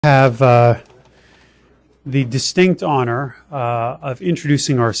Have the distinct honor of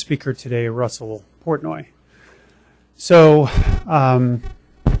introducing our speaker today, Russell Portenoy. So,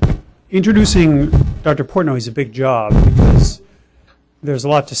 introducing Dr. Portenoy is a big job because there's a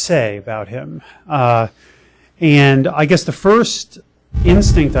lot to say about him. And I guess the first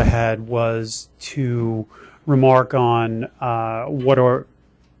instinct I had was to remark on what a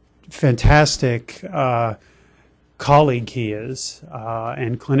fantastic colleague he is,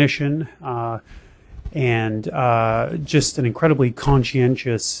 and clinician, and just an incredibly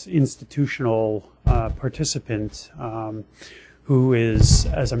conscientious institutional participant who is,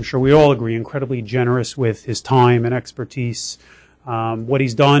 as I'm sure we all agree, incredibly generous with his time and expertise. What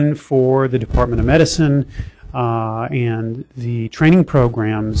he's done for the Department of Medicine and the training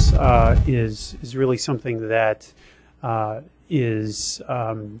programs is really something that is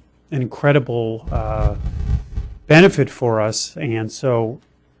an incredible benefit for us. And so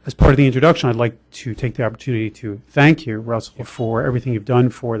as part of the introduction, I'd like to take the opportunity to thank you, Russell, for everything you've done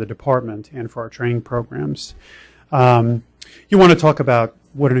for the department and for our training programs. You want to talk about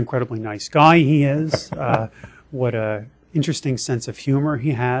what an incredibly nice guy he is, what a interesting sense of humor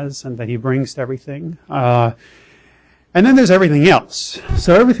he has and that he brings to everything. And then there's everything else.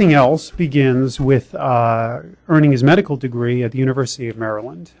 So everything else begins with earning his medical degree at the University of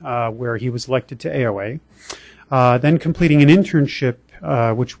Maryland, where he was elected to AOA. Then completing an internship,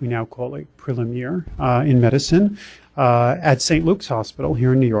 which we now call a prelim year in medicine, at St. Luke's Hospital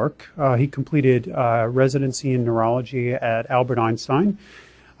here in New York. He completed residency in neurology at Albert Einstein,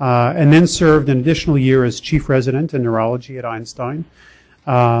 and then served an additional year as chief resident in neurology at Einstein.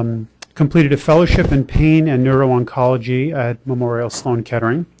 Completed a fellowship in pain and neuro-oncology at Memorial Sloan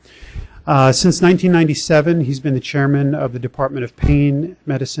Kettering. Since 1997, he's been the chairman of the Department of Pain,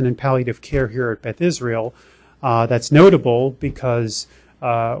 Medicine, and Palliative Care here at Beth Israel. That's notable because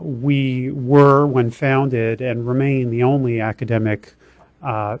we were, when founded, and remain the only academic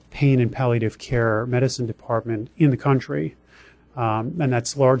pain and palliative care medicine department in the country. And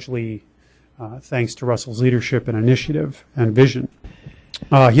that's largely thanks to Russell's leadership and initiative and vision.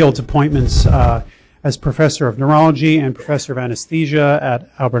 He holds appointments as professor of neurology and professor of anesthesia at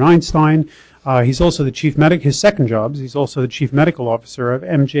Albert Einstein. He's also the chief his second job, he's also the chief medical officer of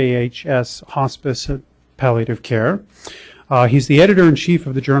MJHS Hospice and Palliative Care. He's the editor-in-chief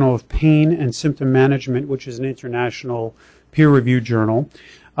of the Journal of Pain and Symptom Management, which is an international peer-reviewed journal.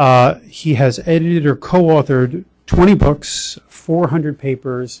 He has edited or co-authored 20 books, 400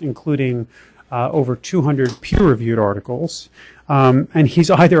 papers, including over 200 peer-reviewed articles. And he's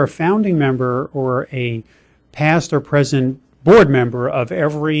either a founding member or a past or present board member of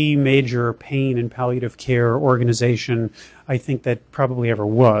every major pain and palliative care organization I think that probably ever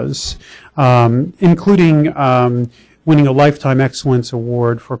was, including winning a Lifetime Excellence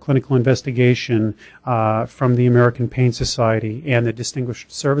Award for clinical investigation from the American Pain Society and the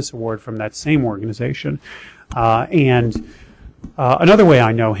Distinguished Service Award from that same organization. Another way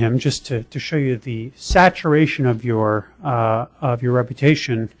I know him, just to show you the saturation of your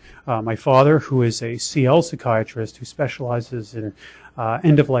reputation, my father, who is a CL psychiatrist who specializes in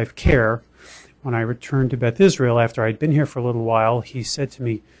end-of-life care, when I returned to Beth Israel after I'd been here for a little while, he said to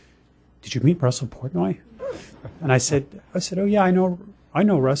me, "Did you meet Russell Portenoy?" And I said, "Oh yeah, I know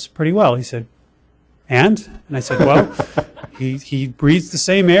Russ pretty well." He said, And I said, "Well, he breathes the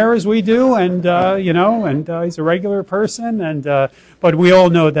same air as we do, and he's a regular person, and but we all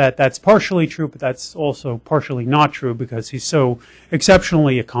know that that's partially true, but that's also partially not true because he's so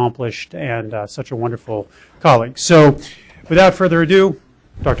exceptionally accomplished and such a wonderful colleague." So, without further ado,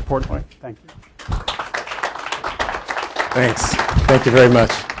 Dr. Portenoy, thank you. Thanks. Thank you very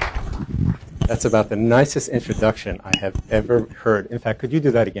much. That's about the nicest introduction I have ever heard. In fact, could you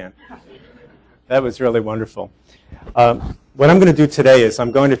do that again? That was really wonderful. What I'm going to do today is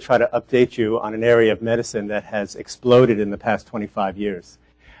I'm going to try to update you on an area of medicine that has exploded in the past 25 years.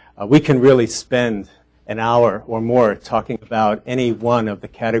 We can really spend an hour or more talking about any one of the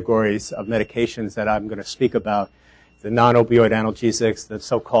categories of medications that I'm going to speak about, the non-opioid analgesics, the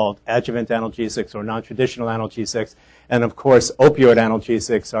so-called adjuvant analgesics or non-traditional analgesics, and of course opioid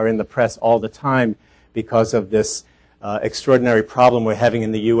analgesics are in the press all the time because of this extraordinary problem we're having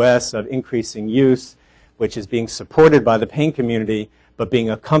in the U.S. of increasing use, which is being supported by the pain community, but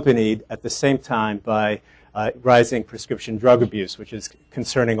being accompanied at the same time by rising prescription drug abuse, which is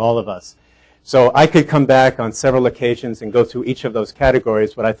concerning all of us. So I could come back on several occasions and go through each of those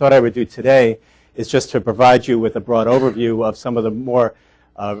categories. What I thought I would do today is just to provide you with a broad overview of some of the more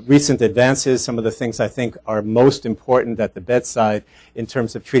recent advances, some of the things I think are most important at the bedside in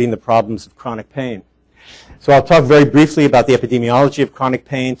terms of treating the problems of chronic pain. So I'll talk very briefly about the epidemiology of chronic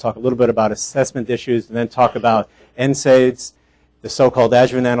pain, talk a little bit about assessment issues, and then talk about NSAIDs, the so-called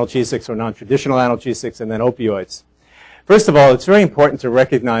adjuvant analgesics or non-traditional analgesics, and then opioids. First of all, it's very important to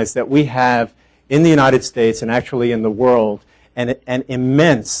recognize that we have in the United States and actually in the world an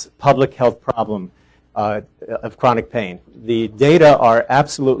immense public health problem of chronic pain. The data are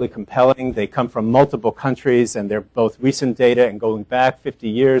absolutely compelling. They come from multiple countries, and they're both recent data and going back 50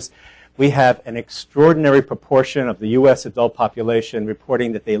 years. We have an extraordinary proportion of the U.S. adult population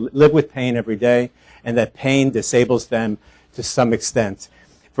reporting that they live with pain every day and that pain disables them to some extent.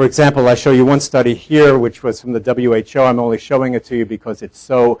 For example, I show you one study here, which was from the WHO. I'm only showing it to you because it's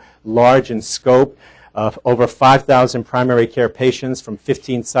so large in scope. Over 5,000 primary care patients from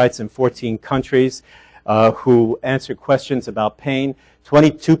 15 sites in 14 countries who answered questions about pain.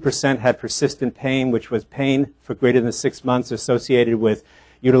 22% had persistent pain, which was pain for greater than 6 months associated with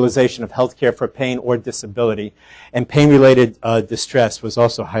utilization of health care for pain or disability. And pain-related distress was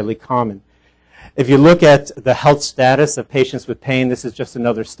also highly common. If you look at the health status of patients with pain, this is just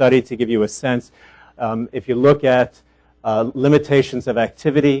another study to give you a sense. If you look at limitations of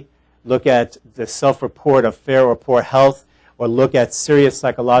activity, look at the self-report of fair or poor health, or look at serious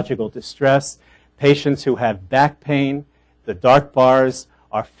psychological distress, patients who have back pain, the dark bars,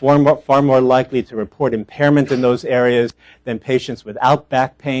 are far more likely to report impairment in those areas than patients without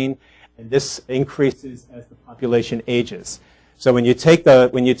back pain, and this increases as the population ages. So when you take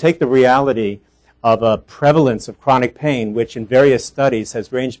the reality of a prevalence of chronic pain, which in various studies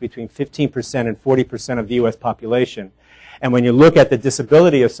has ranged between 15% and 40% of the U.S. population, and when you look at the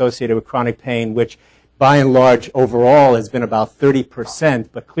disability associated with chronic pain, which by and large overall has been about 30%,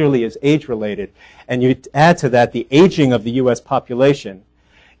 but clearly is age-related, and you add to that the aging of the U.S. population,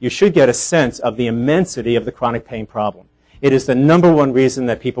 you should get a sense of the immensity of the chronic pain problem. It is the #1 reason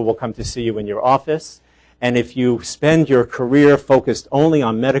that people will come to see you in your office, and if you spend your career focused only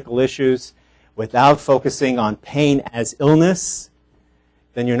on medical issues without focusing on pain as illness,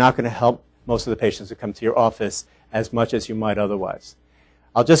 then you're not going to help most of the patients who come to your office as much as you might otherwise.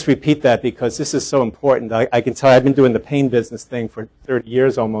 I'll just repeat that because this is so important. I can tell you, I've been doing the pain business thing for 30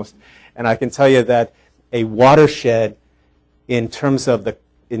 years almost, and I can tell you that a watershed in terms of the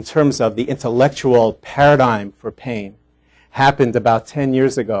intellectual paradigm for pain happened about 10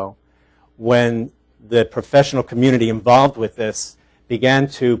 years ago when the professional community involved with this began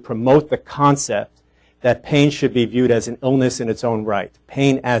to promote the concept that pain should be viewed as an illness in its own right.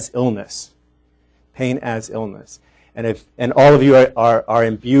 Pain as illness. Pain as illness. And all of you are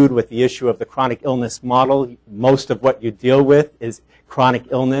imbued with the issue of the chronic illness model. Most of what you deal with is chronic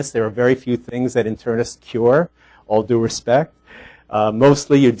illness. There are very few things that internists cure, all due respect.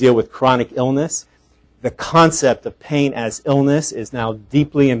 Mostly you deal with chronic illness. The concept of pain as illness is now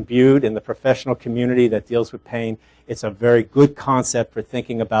deeply imbued in the professional community that deals with pain. It's a very good concept for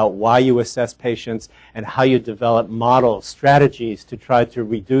thinking about why you assess patients and how you develop models, strategies to try to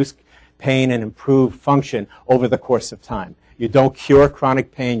reduce pain and improve function over the course of time. You don't cure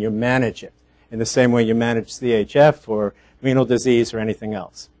chronic pain, you manage it in the same way you manage CHF or renal disease or anything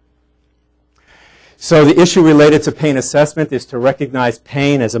else. So the issue related to pain assessment is to recognize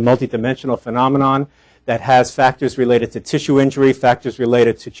pain as a multidimensional phenomenon that has factors related to tissue injury, factors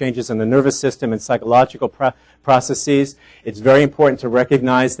related to changes in the nervous system and psychological processes. It's very important to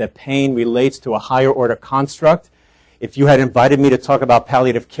recognize that pain relates to a higher order construct. If you had invited me to talk about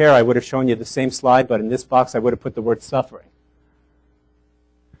palliative care, I would have shown you the same slide, but in this box I would have put the word suffering.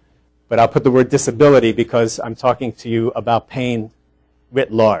 But I'll put the word disability because I'm talking to you about pain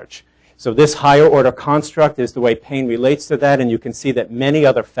writ large. So this higher order construct is the way pain relates to that, and you can see that many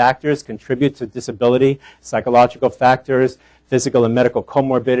other factors contribute to disability, psychological factors, physical and medical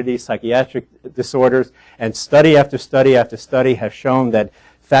comorbidities, psychiatric disorders, and study after study after study have shown that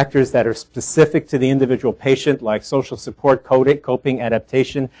factors that are specific to the individual patient, like social support, coping,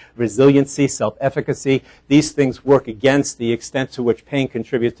 adaptation, resiliency, self-efficacy, these things work against the extent to which pain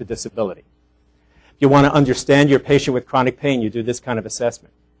contributes to disability. If you want to understand your patient with chronic pain, you do this kind of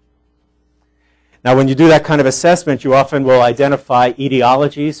assessment. Now, when you do that kind of assessment, you often will identify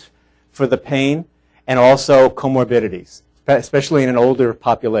etiologies for the pain and also comorbidities, especially in an older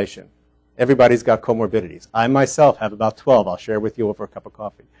population. Everybody's got comorbidities. I myself have about 12. I'll share with you over a cup of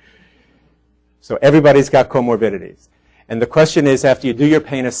coffee. So everybody's got comorbidities. And the question is, after you do your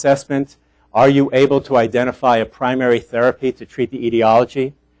pain assessment, are you able to identify a primary therapy to treat the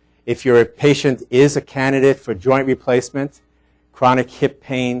etiology? If your patient is a candidate for joint replacement, chronic hip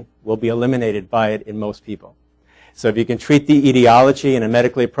pain will be eliminated by it in most people. So if you can treat the etiology in a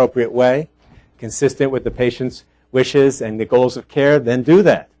medically appropriate way, consistent with the patient's wishes and the goals of care, then do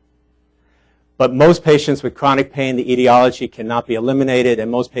that. But most patients with chronic pain, the etiology cannot be eliminated,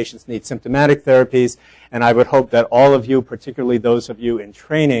 and most patients need symptomatic therapies. And I would hope that all of you, particularly those of you in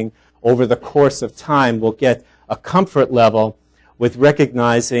training, over the course of time will get a comfort level with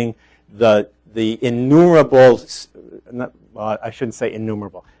recognizing the innumerable, well, I shouldn't say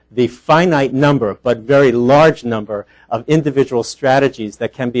innumerable, the finite number, but very large number of individual strategies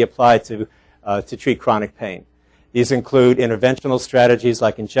that can be applied to treat chronic pain. These include interventional strategies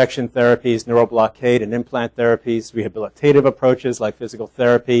like injection therapies, neuroblockade and implant therapies, rehabilitative approaches like physical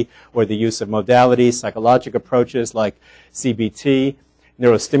therapy or the use of modalities, psychologic approaches like CBT,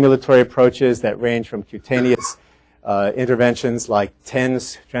 neurostimulatory approaches that range from cutaneous interventions like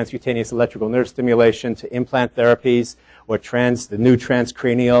TENS, transcutaneous electrical nerve stimulation, to implant therapies or the new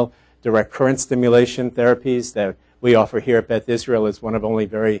transcranial direct current stimulation therapies that we offer here at Beth Israel is one of only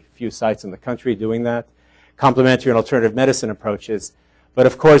very few sites in the country doing that. Complementary and alternative medicine approaches. But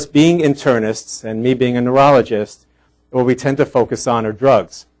of course, being internists and me being a neurologist, what we tend to focus on are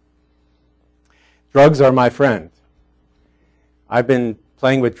drugs. Drugs are my friend. I've been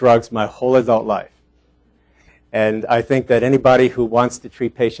playing with drugs my whole adult life. And I think that anybody who wants to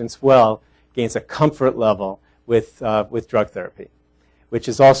treat patients well gains a comfort level with drug therapy, which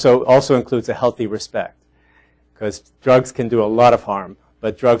is also includes a healthy respect. Because drugs can do a lot of harm,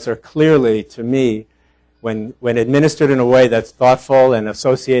 but drugs are clearly, to me, when administered in a way that's thoughtful and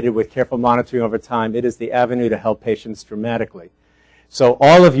associated with careful monitoring over time, it is the avenue to help patients dramatically. So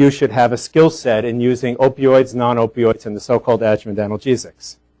all of you should have a skill set in using opioids, non-opioids, and the so-called adjuvant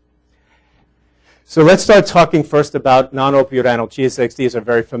analgesics. So let's start talking first about non-opioid analgesics. These are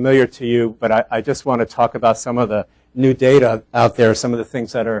very familiar to you, but I just want to talk about some of the new data out there, some of the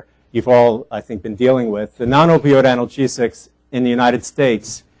things that you've all, I think, been dealing with. The non-opioid analgesics in the United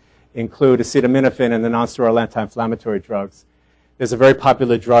States include acetaminophen and the non-steroidal anti-inflammatory drugs. There's a very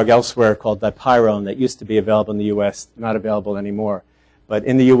popular drug elsewhere called dipyrone that used to be available in the U.S., not available anymore. But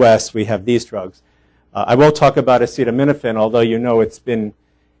in the U.S., we have these drugs. I won't talk about acetaminophen, although you know it's been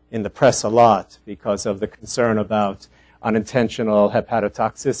in the press a lot because of the concern about unintentional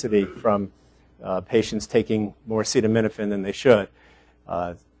hepatotoxicity from patients taking more acetaminophen than they should.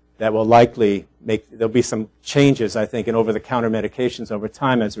 That will likely there'll be some changes, I think, in over-the-counter medications over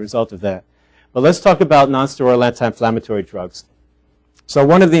time as a result of that. But let's talk about non-steroidal anti-inflammatory drugs. So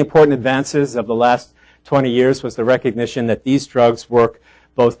one of the important advances of the last 20 years was the recognition that these drugs work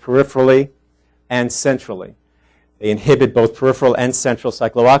both peripherally and centrally. They inhibit both peripheral and central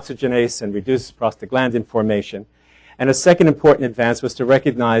cyclooxygenase and reduce prostaglandin formation. And a second important advance was to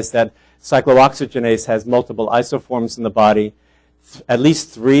recognize that cyclooxygenase has multiple isoforms in the body. At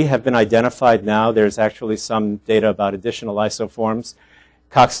least 3 have been identified now. There's actually some data about additional isoforms.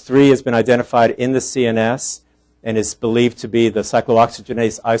 COX-3 has been identified in the CNS and is believed to be the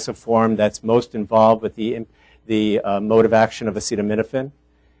cyclooxygenase isoform that's most involved with the mode of action of acetaminophen.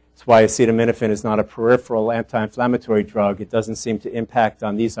 That's why acetaminophen is not a peripheral anti-inflammatory drug. It doesn't seem to impact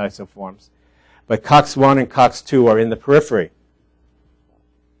on these isoforms. But COX-1 and COX-2 are in the periphery.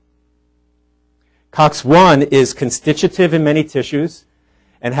 COX-1 is constitutive in many tissues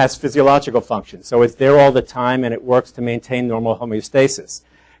and has physiological functions. So it's there all the time and it works to maintain normal homeostasis.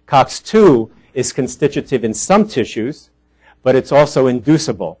 COX-2 is constitutive in some tissues, but it's also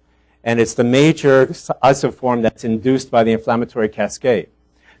inducible. And it's the major isoform that's induced by the inflammatory cascade.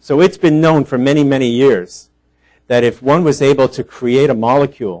 So it's been known for many, many years that if one was able to create a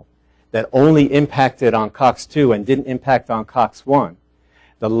molecule that only impacted on COX-2 and didn't impact on COX-1,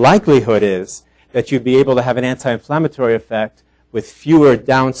 the likelihood is that you'd be able to have an anti-inflammatory effect with fewer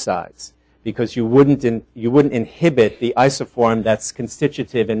downsides because you wouldn't inhibit the isoform that's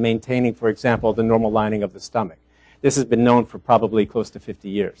constitutive in maintaining, for example, the normal lining of the stomach. This has been known for probably close to 50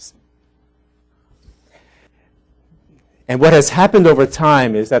 years. And what has happened over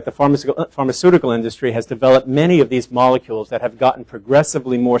time is that the pharmaceutical industry has developed many of these molecules that have gotten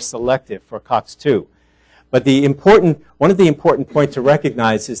progressively more selective for COX-2. But one of the important points to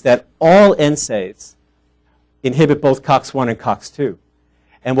recognize is that all NSAIDs inhibit both COX-1 and COX-2.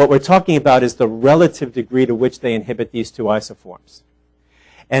 And what we're talking about is the relative degree to which they inhibit these 2 isoforms.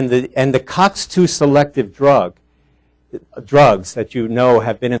 And the COX-2 selective drugs that you know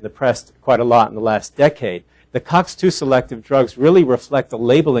have been in the press quite a lot in the last decade, the COX-2 selective drugs really reflect a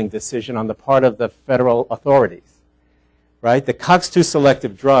labeling decision on the part of the federal authorities. Right? The COX-2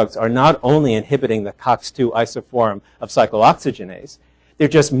 selective drugs are not only inhibiting the COX-2 isoform of cyclooxygenase, they're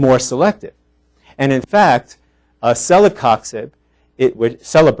just more selective. And in fact, celecoxib,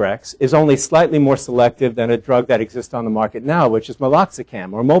 Celebrex, is only slightly more selective than a drug that exists on the market now, which is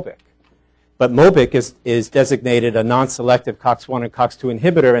meloxicam or Mobic. But Mobic is designated a non-selective COX-1 and COX-2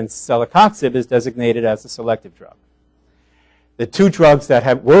 inhibitor, and celecoxib is designated as a selective drug. The two drugs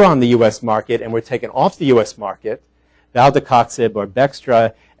that were on the U.S. market and were taken off the U.S. market, valdecoxib or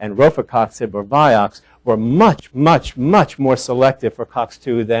Bextra and rofecoxib or Vioxx, were much, much, much more selective for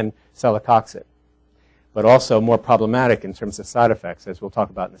COX-2 than celecoxib, but also more problematic in terms of side effects, as we'll talk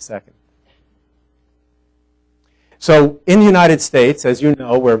about in a second. So in the United States, as you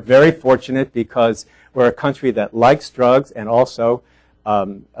know, we're very fortunate because we're a country that likes drugs and also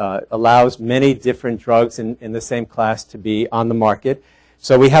allows many different drugs in the same class to be on the market.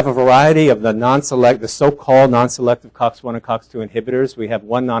 So we have a variety of the so-called non-selective COX-1 and COX-2 inhibitors. We have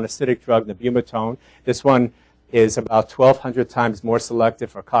one non-acidic drug, nabumetone. This one is about 1,200 times more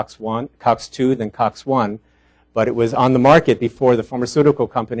selective for COX-2 than COX-1, but it was on the market before the pharmaceutical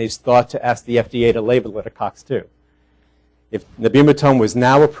companies thought to ask the FDA to label it a COX-2. If nabumetone was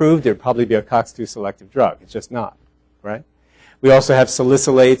now approved, it would probably be a COX-2 selective drug. It's just not, right? We also have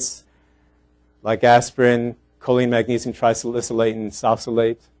salicylates like aspirin, choline magnesium trisalicylate, and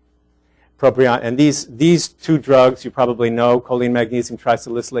salsalate. And these two drugs you probably know, choline magnesium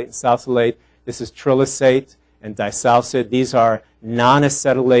trisalicylate and salsalate. This is trilosate and disalcid. These are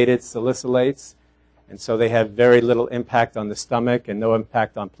non-acetylated salicylates, and so they have very little impact on the stomach and no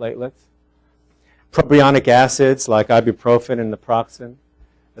impact on platelets. Propionic acids like ibuprofen and naproxen.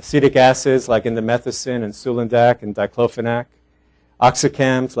 Acetic acids like indomethacin and sulindac and diclofenac.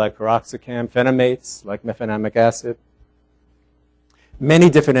 Oxycams like piroxicam. Phenamates like mefenamic acid. Many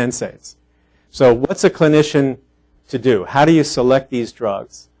different NSAIDs. So what's a clinician to do? How do you select these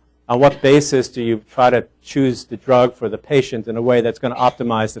drugs? On what basis do you try to choose the drug for the patient in a way that's going to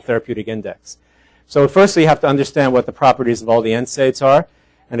optimize the therapeutic index? So firstly, you have to understand what the properties of all the NSAIDs are.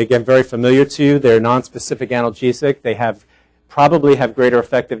 And again, very familiar to you. They're non-specific analgesic. They probably have greater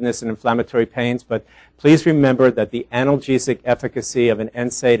effectiveness in inflammatory pains, but please remember that the analgesic efficacy of an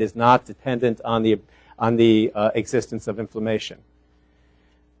NSAID is not dependent on the existence of inflammation.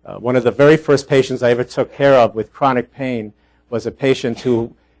 One of the very first patients I ever took care of with chronic pain was a patient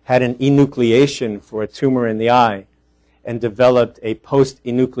who had an enucleation for a tumor in the eye and developed a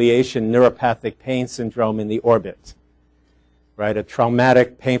post-enucleation neuropathic pain syndrome in the orbit. Right, a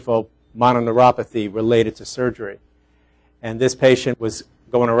traumatic, painful mononeuropathy related to surgery. And this patient was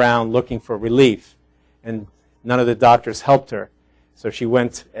going around looking for relief, and none of the doctors helped her. So she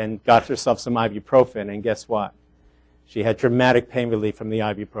went and got herself some ibuprofen, and guess what? She had dramatic pain relief from the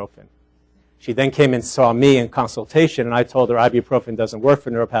ibuprofen. She then came and saw me in consultation, and I told her ibuprofen doesn't work for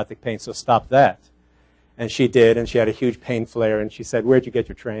neuropathic pain, so stop that. And she did, and she had a huge pain flare, and she said, "Where'd you get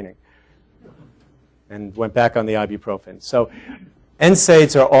your training?" And went back on the ibuprofen. So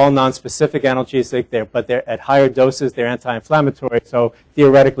NSAIDs are all non-specific analgesic, but they're at higher doses, they're anti-inflammatory, so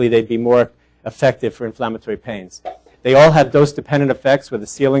theoretically they'd be more effective for inflammatory pains. They all have dose-dependent effects with a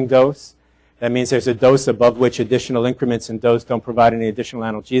ceiling dose. That means there's a dose above which additional increments in dose don't provide any additional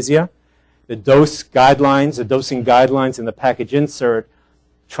analgesia. The dose guidelines, the dosing guidelines in the package insert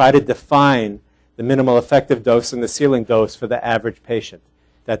try to define the minimal effective dose and the ceiling dose for the average patient.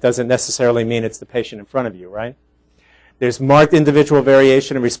 That doesn't necessarily mean it's the patient in front of you, right? There's marked individual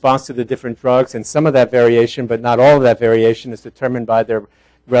variation in response to the different drugs, and some of that variation, but not all of that variation, is determined by the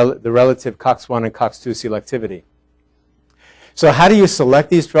relative COX-1 and COX-2 selectivity. So how do you select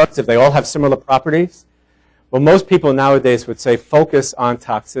these drugs if they all have similar properties? Well, most people nowadays would say focus on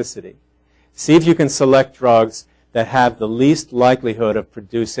toxicity. See if you can select drugs that have the least likelihood of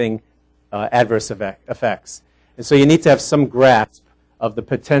producing adverse effects. And so you need to have some grasp of the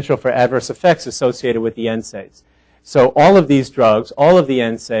potential for adverse effects associated with the NSAIDs. So all of these drugs, all of the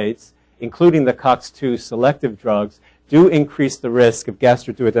NSAIDs, including the COX-2 selective drugs, do increase the risk of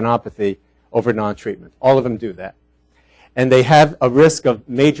gastroduodenopathy over non-treatment. All of them do that. And they have a risk of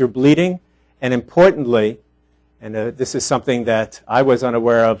major bleeding, and importantly, and this is something that I was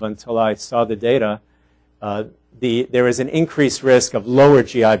unaware of until I saw the data, there is an increased risk of lower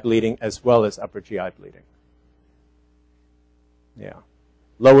GI bleeding as well as upper GI bleeding. Yeah.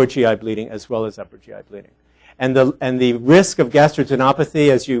 Lower GI bleeding as well as upper GI bleeding. And the risk of gastroduodenopathy,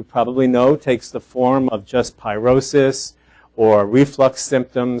 as you probably know, takes the form of just pyrosis or reflux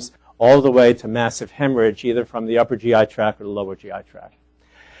symptoms all the way to massive hemorrhage, either from the upper GI tract or the lower GI tract.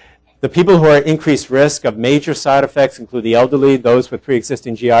 The people who are at increased risk of major side effects include the elderly, those with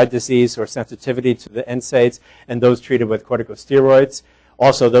pre-existing GI disease or sensitivity to the NSAIDs, and those treated with corticosteroids.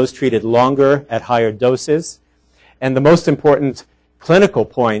 Also, those treated longer at higher doses. And the most important clinical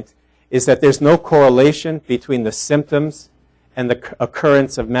point is that there's no correlation between the symptoms and the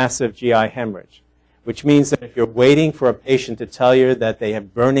occurrence of massive GI hemorrhage. which means that if you're waiting for a patient to tell you that they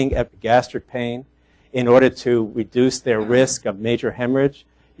have burning epigastric pain in order to reduce their risk of major hemorrhage,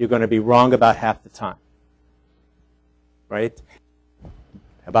 you're going to be wrong about half the time, right?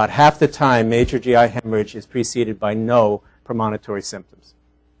 About half the time, major GI hemorrhage is preceded by no premonitory symptoms.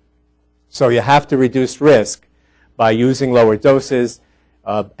 So you have to reduce risk by using lower doses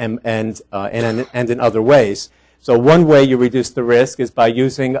and in other ways. So one way you reduce the risk is by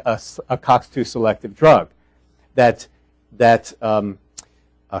using a COX-2 selective drug. That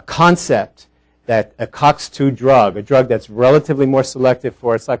concept that a COX-2 drug, a drug that's relatively more selective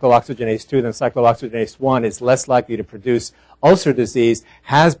for cyclooxygenase 2 than cyclooxygenase 1, is less likely to produce ulcer disease,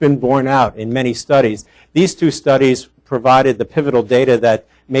 has been borne out in many studies. These two studies provided the pivotal data that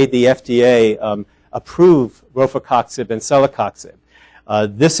made the FDA approve rofecoxib and celecoxib.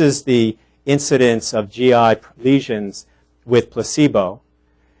 This is the incidence of GI lesions with placebo.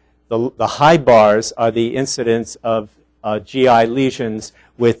 The high bars are the incidence of GI lesions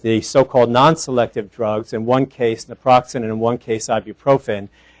with the so-called non-selective drugs, in one case naproxen and in one case ibuprofen.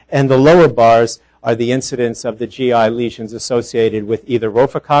 And the lower bars are the incidence of the GI lesions associated with either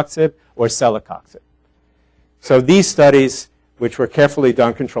rofecoxib or celecoxib. So these studies, which were carefully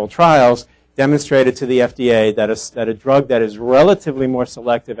done controlled trials, demonstrated to the FDA that a drug that is relatively more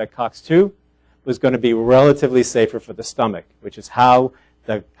selective at COX-2 was going to be relatively safer for the stomach, which is how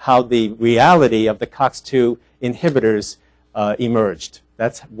the reality of the COX-2 inhibitors emerged.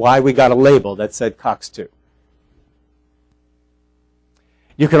 That's why we got a label that said COX-2.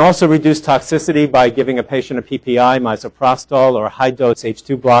 You can also reduce toxicity by giving a patient a PPI, misoprostol, or a high-dose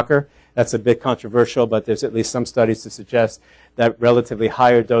H2 blocker. That's a bit controversial, but there's at least some studies to suggest that relatively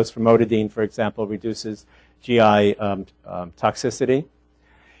higher dose famotidine, for example, reduces GI toxicity.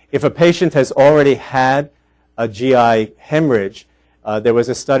 If a patient has already had a GI hemorrhage, there was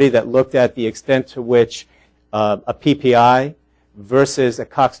a study that looked at the extent to which a PPI versus a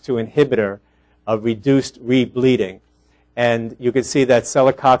COX-2 inhibitor reduced rebleeding. And you can see that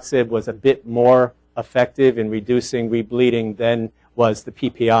celecoxib was a bit more effective in reducing rebleeding than was the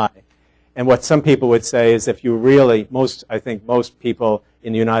PPI. And what some people would say is if you really, I think most people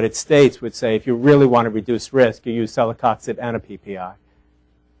in the United States would say if you really want to reduce risk, you use celecoxib and a PPI.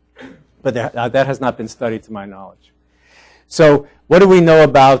 But that has not been studied to my knowledge. So what do we know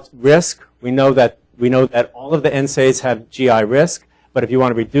about risk? We know that all of the NSAIDs have GI risk, but if you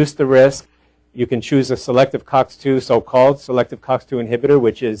want to reduce the risk, you can choose a selective COX-2, so-called selective COX-2 inhibitor,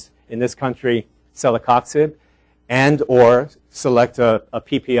 which is, in this country, celecoxib, and or select a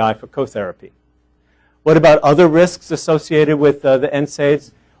PPI for cotherapy. What about other risks associated with the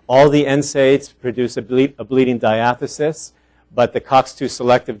NSAIDs? All the NSAIDs produce a bleeding diathesis, but the COX-2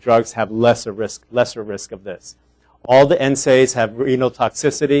 selective drugs have lesser risk of this. All the NSAIDs have renal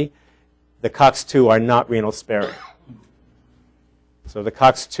toxicity. The COX-2 are not renal sparing. So the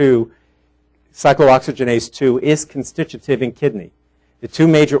COX-2, cyclooxygenase 2, is constitutive in kidney. The two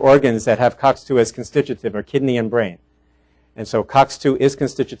major organs that have COX-2 as constitutive are kidney and brain. And so COX-2 is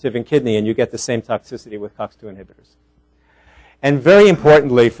constitutive in kidney, and you get the same toxicity with COX-2 inhibitors. And very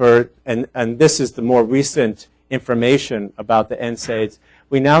importantly, and this is the more recent information about the NSAIDs,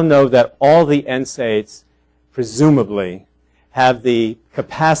 we now know that all the NSAIDs, presumably, have the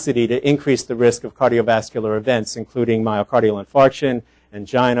capacity to increase the risk of cardiovascular events, including myocardial infarction,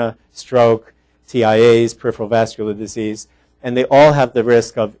 angina, stroke, TIAs, peripheral vascular disease, and they all have the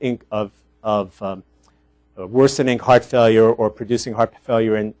risk of worsening heart failure or producing heart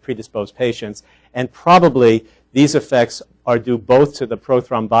failure in predisposed patients. And probably these effects are due both to the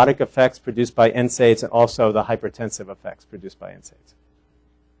prothrombotic effects produced by NSAIDs and also the hypertensive effects produced by NSAIDs.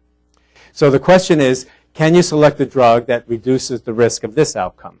 So the question is, can you select a drug that reduces the risk of this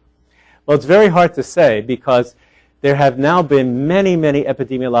outcome? Well, it's very hard to say because there have now been many, many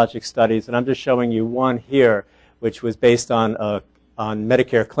epidemiologic studies, and I'm just showing you one here, which was based on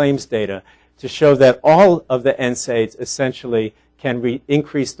Medicare claims data, to show that all of the NSAIDs essentially can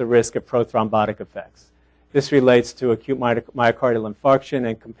increase the risk of prothrombotic effects. This relates to acute myocardial infarction,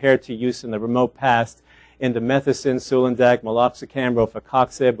 and compared to use in the remote past, indomethacin, sulindac, meloxicam,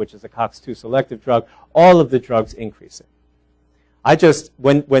 rofecoxib, which is a COX-2 selective drug, all of the drugs increasing.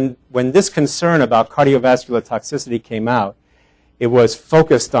 When this concern about cardiovascular toxicity came out, it was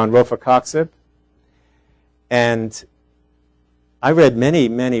focused on rofecoxib, and I read many,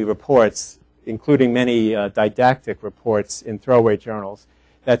 many reports, including many didactic reports in throwaway journals,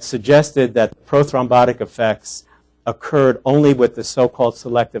 that suggested that prothrombotic effects occurred only with the so-called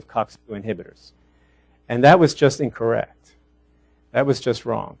selective COX-2 inhibitors. And that was just incorrect. That was just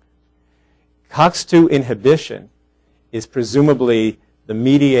wrong. COX-2 inhibition is presumably the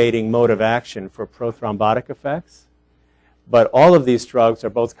mediating mode of action for prothrombotic effects. But all of these drugs are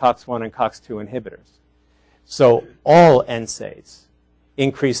both COX-1 and COX-2 inhibitors. So all NSAIDs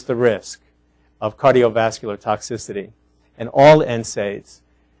increase the risk of cardiovascular toxicity, and all NSAIDs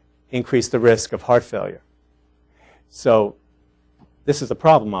increase the risk of heart failure. So this is a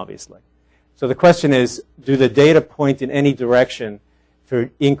problem, obviously. So the question is, do the data point in any direction for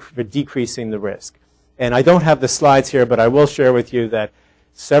decreasing the risk? And I don't have the slides here, but I will share with you that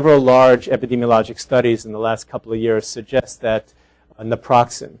several large epidemiologic studies in the last couple of years suggest that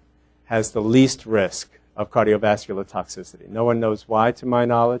naproxen has the least risk of cardiovascular toxicity. No one knows why, to my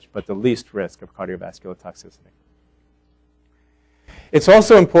knowledge, but the least risk of cardiovascular toxicity. It's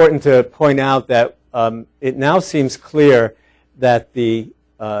also important to point out that it now seems clear that the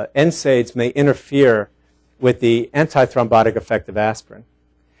NSAIDs may interfere with the antithrombotic effect of aspirin.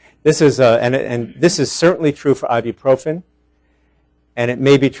 This is, and this is certainly true for ibuprofen, and it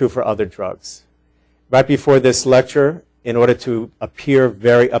may be true for other drugs. Right before this lecture, in order to appear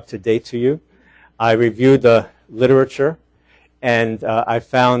very up-to-date to you, I reviewed the literature, and I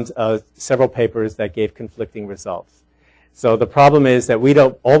found several papers that gave conflicting results. So the problem is that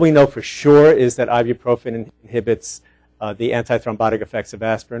all we know for sure is that ibuprofen inhibits the antithrombotic effects of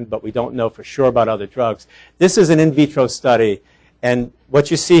aspirin, but we don't know for sure about other drugs. This is an in vitro study, and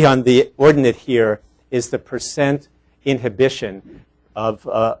what you see on the ordinate here is the percent inhibition of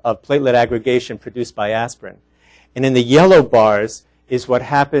platelet aggregation produced by aspirin. And in the yellow bars is what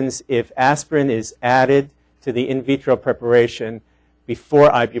happens if aspirin is added to the in vitro preparation before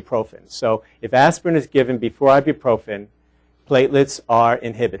ibuprofen. So if aspirin is given before ibuprofen, platelets are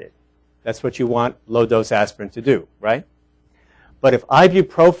inhibited. That's what you want low-dose aspirin to do, right? But if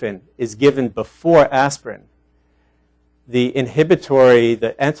ibuprofen is given before aspirin, the inhibitory,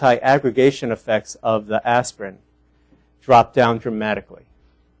 the anti-aggregation effects of the aspirin drop down dramatically.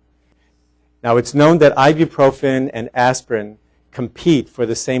 Now, it's known that ibuprofen and aspirin compete for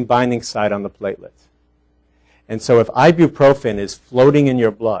the same binding site on the platelet. And so if ibuprofen is floating in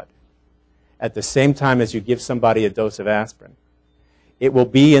your blood at the same time as you give somebody a dose of aspirin, it will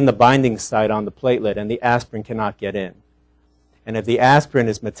be in the binding site on the platelet, and the aspirin cannot get in. And if the aspirin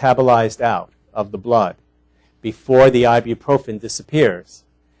is metabolized out of the blood before the ibuprofen disappears,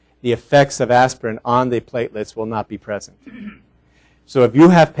 the effects of aspirin on the platelets will not be present. So if you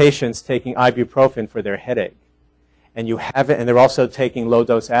have patients taking ibuprofen for their headache, and they're also taking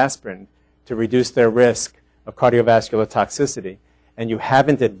low-dose aspirin to reduce their risk of cardiovascular toxicity, and you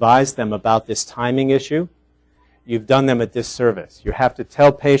haven't advised them about this timing issue, you've done them a disservice. You have to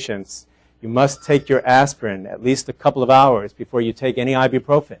tell patients you must take your aspirin at least a couple of hours before you take any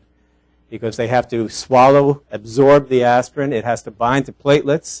ibuprofen, because they have to swallow, absorb the aspirin. It has to bind to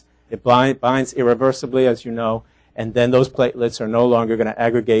platelets. It binds irreversibly, as you know, and then those platelets are no longer going to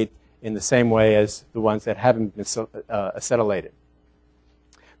aggregate in the same way as the ones that haven't been acetylated.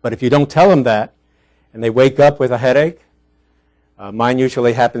 But if you don't tell them that, and they wake up with a headache, mine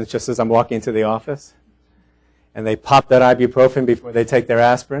usually happens just as I'm walking into the office, and they pop that ibuprofen before they take their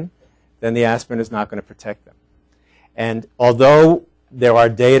aspirin, then the aspirin is not going to protect them. And although there are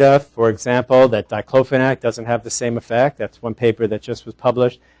data, for example, that diclofenac doesn't have the same effect, that's one paper that just was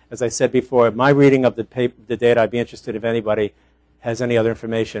published. As I said before, my reading of the data, I'd be interested if anybody has any other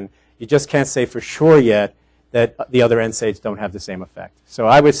information. You just can't say for sure yet that the other NSAIDs don't have the same effect. So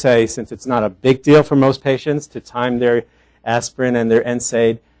I would say, since it's not a big deal for most patients to time their aspirin and their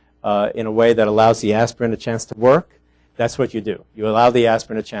NSAID in a way that allows the aspirin a chance to work, that's what you do. You allow the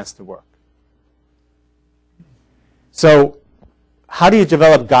aspirin a chance to work. So how do you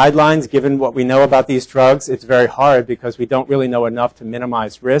develop guidelines given what we know about these drugs? It's very hard because we don't really know enough to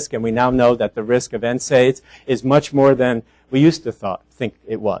minimize risk, and we now know that the risk of NSAIDs is much more than we used to think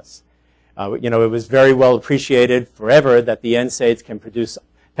it was. It was very well appreciated forever that the NSAIDs can produce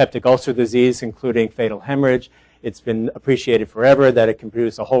peptic ulcer disease, including fatal hemorrhage. It's been appreciated forever that it can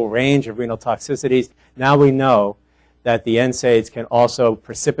produce a whole range of renal toxicities. Now we know that the NSAIDs can also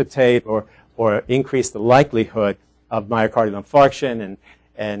precipitate or increase the likelihood of myocardial infarction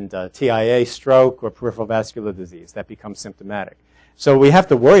and TIA, stroke, or peripheral vascular disease that becomes symptomatic. So we have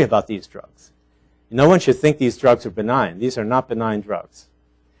to worry about these drugs. No one should think these drugs are benign. These are not benign drugs.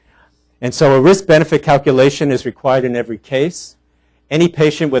 And so a risk-benefit calculation is required in every case. Any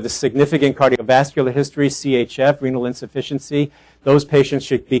patient with a significant cardiovascular history, CHF, renal insufficiency, those patients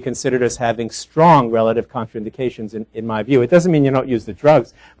should be considered as having strong relative contraindications in my view. It doesn't mean you don't use the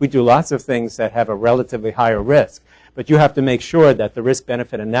drugs. We do lots of things that have a relatively higher risk. But you have to make sure that the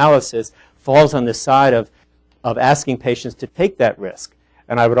risk-benefit analysis falls on the side of asking patients to take that risk.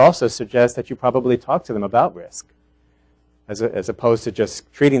 And I would also suggest that you probably talk to them about risk. as opposed to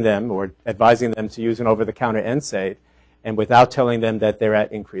just treating them or advising them to use an over-the-counter NSAID and without telling them that they're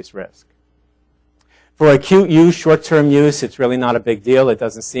at increased risk. For acute use, short-term use, it's really not a big deal. It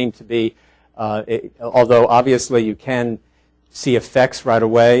doesn't seem to be, although obviously you can see effects right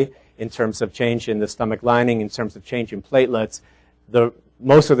away in terms of change in the stomach lining, in terms of change in platelets.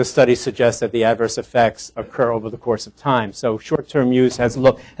 Most of the studies suggest that the adverse effects occur over the course of time. So short-term use has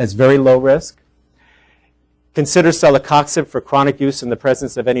very low risk. Consider celecoxib for chronic use in the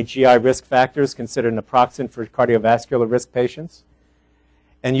presence of any GI risk factors. Consider naproxen for cardiovascular risk patients.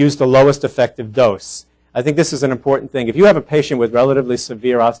 And use the lowest effective dose. I think this is an important thing. If you have a patient with relatively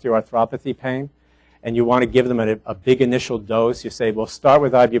severe osteoarthropathy pain and you want to give them a big initial dose, you say, well, start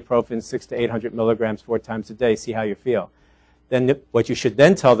with ibuprofen, 600 to 800 milligrams 4 times a day, see how you feel. Then what you should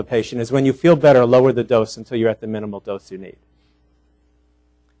then tell the patient is when you feel better, lower the dose until you're at the minimal dose you need.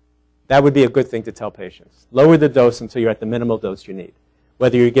 That would be a good thing to tell patients. Lower the dose until you're at the minimal dose you need.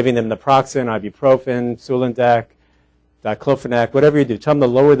 Whether you're giving them naproxen, ibuprofen, Sulindac, diclofenac, whatever you do, tell them to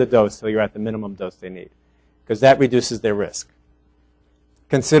lower the dose until you're at the minimum dose they need, because that reduces their risk.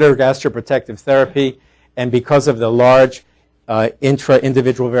 Consider gastroprotective therapy, and because of the large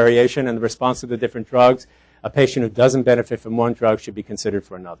intra-individual variation in the response to the different drugs, a patient who doesn't benefit from one drug should be considered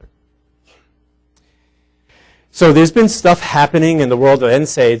for another. So there's been stuff happening in the world of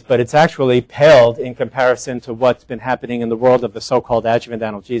NSAIDs, but it's actually paled in comparison to what's been happening in the world of the so-called adjuvant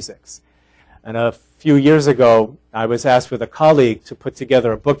analgesics. And a few years ago, I was asked with a colleague to put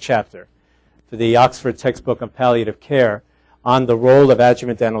together a book chapter for the Oxford textbook of palliative care on the role of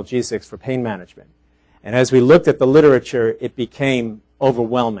adjuvant analgesics for pain management. And as we looked at the literature, it became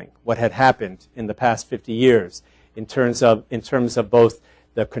overwhelming what had happened in the past 50 years in terms of both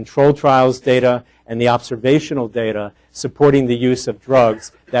the control trials data and the observational data supporting the use of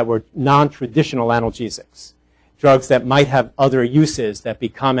drugs that were non-traditional analgesics, drugs that might have other uses that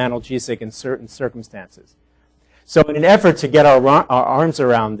become analgesic in certain circumstances. So in an effort to get our arms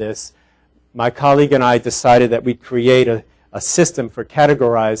around this, my colleague and I decided that we'd create a system for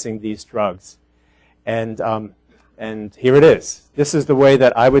categorizing these drugs. And here it is. This is the way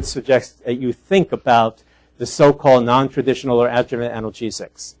that I would suggest that you think about the so-called non-traditional or adjuvant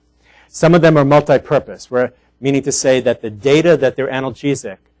analgesics. Some of them are multi-purpose, meaning to say that the data that they're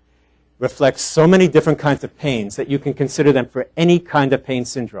analgesic reflects so many different kinds of pains that you can consider them for any kind of pain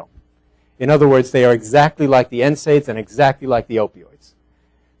syndrome. In other words, they are exactly like the NSAIDs and exactly like the opioids.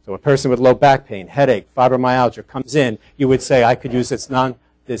 So a person with low back pain, headache, fibromyalgia comes in, you would say, I could use this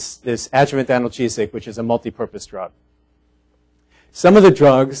adjuvant analgesic, which is a multi-purpose drug. Some of the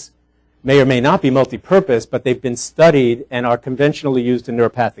drugs may or may not be multi-purpose, but they've been studied and are conventionally used in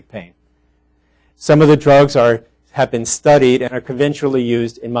neuropathic pain. Some of the drugs have been studied and are conventionally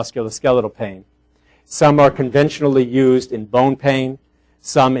used in musculoskeletal pain. Some are conventionally used in bone pain,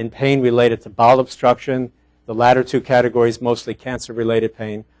 some in pain related to bowel obstruction, the latter two categories mostly cancer-related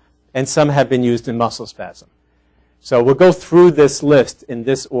pain, and some have been used in muscle spasm. So we'll go through this list in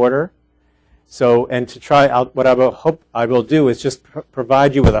this order. So, and to try out, what I will hope I will do is just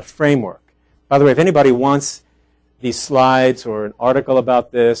provide you with a framework. By the way, if anybody wants these slides or an article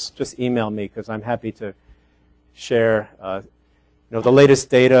about this, just email me because I'm happy to share. The latest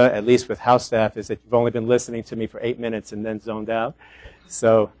data, at least with house staff, is that you've only been listening to me for 8 minutes and then zoned out.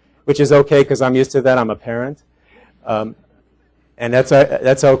 So, which is okay because I'm used to that. I'm a parent, and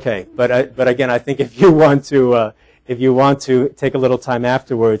that's okay. But again, I think if you want to take a little time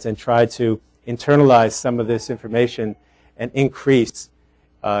afterwards and try to internalize some of this information and increase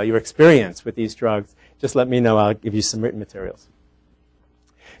your experience with these drugs, just let me know. I'll give you some written materials.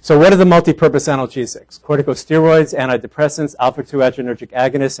 So what are the multi-purpose analgesics? Corticosteroids, antidepressants, alpha-2 adrenergic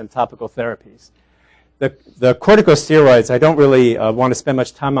agonists, and topical therapies. The corticosteroids, I don't really want to spend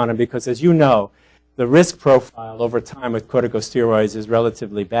much time on them because, as you know, the risk profile over time with corticosteroids is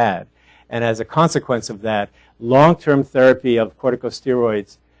relatively bad. And as a consequence of that, long-term therapy of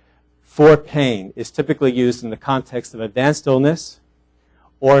corticosteroids for pain is typically used in the context of advanced illness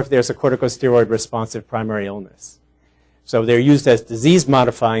or if there's a corticosteroid-responsive primary illness. So they're used as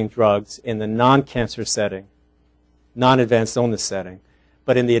disease-modifying drugs in the non-cancer setting, non-advanced illness setting.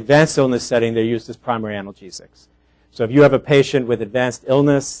 But in the advanced illness setting, they're used as primary analgesics. So if you have a patient with advanced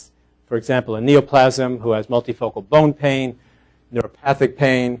illness, for example, a neoplasm who has multifocal bone pain, neuropathic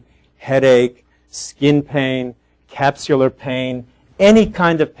pain, headache, skin pain, capsular pain, any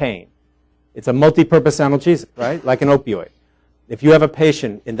kind of pain, it's a multi-purpose analgesic, right? Like an opioid. If you have a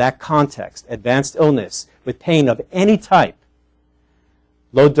patient in that context, advanced illness, with pain of any type,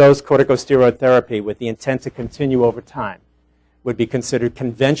 low-dose corticosteroid therapy with the intent to continue over time would be considered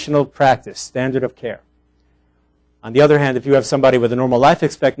conventional practice, standard of care. On the other hand, if you have somebody with a normal life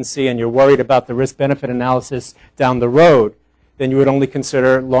expectancy and you're worried about the risk-benefit analysis down the road, then you would only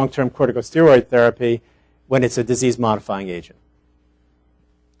consider long-term corticosteroid therapy when it's a disease-modifying agent.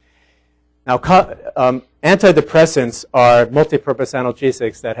 Now, antidepressants are multipurpose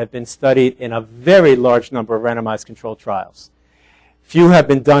analgesics that have been studied in a very large number of randomized controlled trials. Few have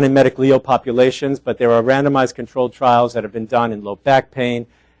been done in medically ill populations, but there are randomized controlled trials that have been done in low back pain,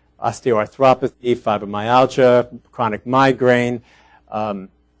 osteoarthropathy, fibromyalgia, chronic migraine, a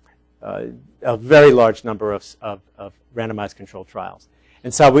very large number of randomized controlled trials.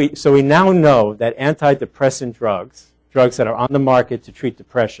 And so we now know that antidepressant drugs that are on the market to treat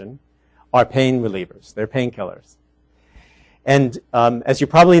depression, are pain relievers. They're painkillers. And as you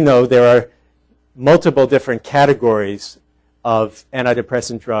probably know, there are multiple different categories of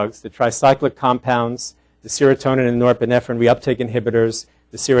antidepressant drugs: the tricyclic compounds, the serotonin and norepinephrine reuptake inhibitors,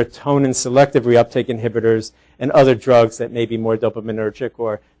 the serotonin selective reuptake inhibitors, and other drugs that may be more dopaminergic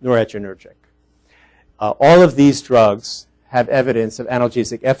or noradrenergic. All of these drugs have evidence of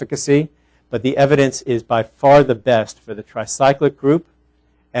analgesic efficacy, but the evidence is by far the best for the tricyclic group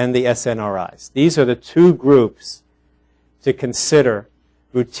and the SNRIs. These are the two groups to consider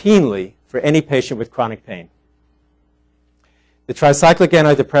routinely for any patient with chronic pain. The tricyclic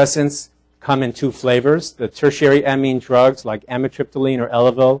antidepressants come in two flavors: the tertiary amine drugs like amitriptyline or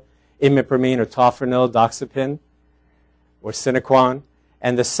Elavil, imipramine or tofranil, doxepin, or Sinequan,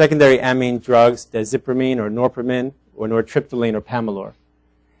 and the secondary amine drugs, desipramine or norpramine, or nortriptyline or Pamelor.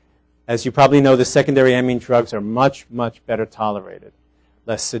 As you probably know, the secondary amine drugs are much, much better tolerated.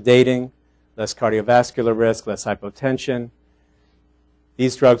 Less sedating, less cardiovascular risk, less hypotension.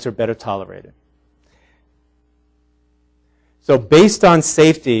 These drugs are better tolerated. So based on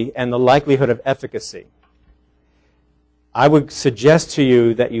safety and the likelihood of efficacy, I would suggest to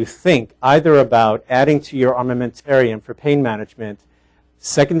you that you think either about adding to your armamentarium for pain management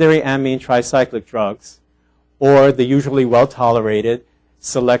secondary amine tricyclic drugs or the usually well-tolerated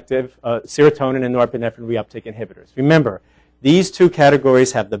selective serotonin and norepinephrine reuptake inhibitors. Remember, these two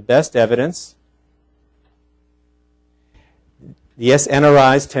categories have the best evidence. The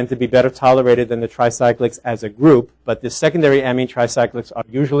SNRIs tend to be better tolerated than the tricyclics as a group, but the secondary amine tricyclics are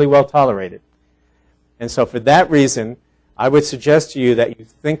usually well tolerated. And so for that reason, I would suggest to you that you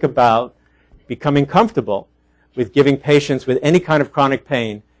think about becoming comfortable with giving patients with any kind of chronic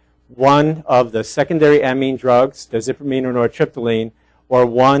pain one of the secondary amine drugs, desipramine or nortriptyline, or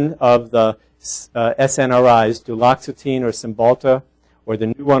one of the SNRIs, duloxetine or Cymbalta, or the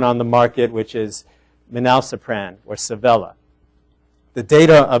new one on the market, which is Miналsopran or Savella. The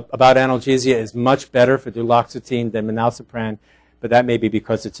data about analgesia is much better for duloxetine than Miналsopran, but that may be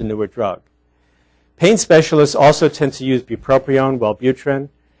because it's a newer drug. Pain specialists also tend to use bupropion, Wellbutrin,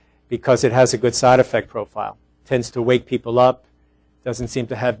 because it has a good side effect profile. It tends to wake people up, doesn't seem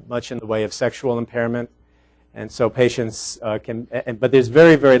to have much in the way of sexual impairment. And so patients but there's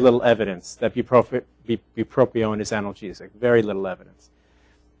very, very little evidence that bupropion is analgesic, very little evidence.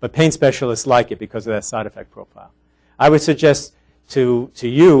 But pain specialists like it because of that side effect profile. I would suggest to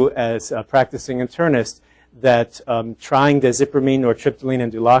you as a practicing internist that trying desipramine or nortriptyline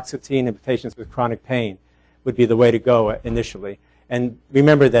and duloxetine in patients with chronic pain would be the way to go initially. And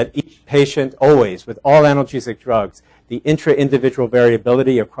remember that each patient always, with all analgesic drugs, the intra-individual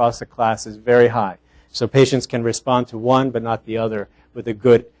variability across a class is very high. So patients can respond to one but not the other with a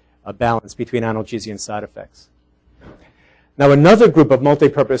good balance between analgesia and side effects. Now another group of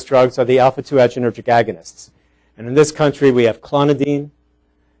multipurpose drugs are the alpha-2 adrenergic agonists. And in this country we have clonidine,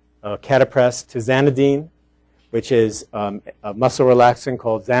 catapress, tizanidine, which is a muscle relaxant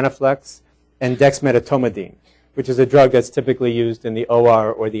called Zanaflex, and dexmedetomidine, which is a drug that's typically used in the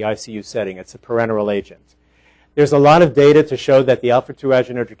OR or the ICU setting. It's a parenteral agent. There's a lot of data to show that the alpha-2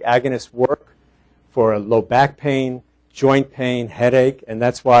 adrenergic agonists work for low back pain, joint pain, headache, and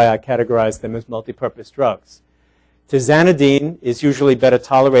that's why I categorize them as multipurpose drugs. Tizanidine is usually better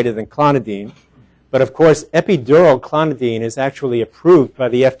tolerated than clonidine, but of course epidural clonidine is actually approved by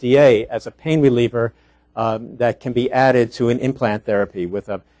the FDA as a pain reliever that can be added to an implant therapy with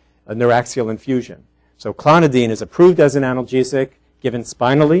a neuraxial infusion. So clonidine is approved as an analgesic given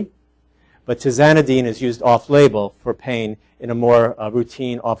spinally, but tizanidine is used off-label for pain in a more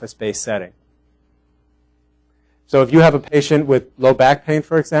routine office-based setting. So if you have a patient with low back pain,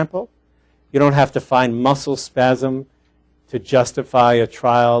 for example, you don't have to find muscle spasm to justify a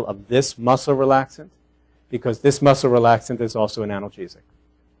trial of this muscle relaxant, because this muscle relaxant is also an analgesic.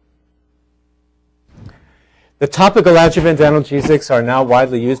 The topical adjuvant analgesics are now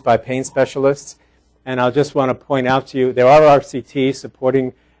widely used by pain specialists, and I'll just want to point out to you, there are RCTs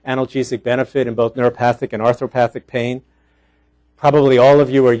supporting analgesic benefit in both neuropathic and arthropathic pain. Probably all of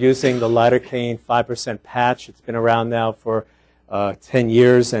you are using the lidocaine 5% patch. It's been around now for 10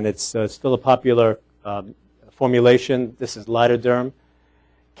 years, and it's still a popular formulation. This is Lidoderm.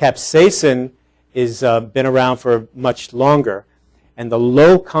 Capsaicin has been around for much longer, and the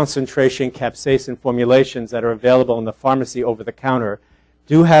low concentration capsaicin formulations that are available in the pharmacy over the counter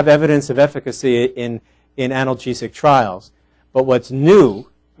do have evidence of efficacy in analgesic trials. But what's new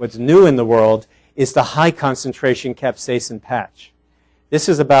in the world is the high concentration capsaicin patch. This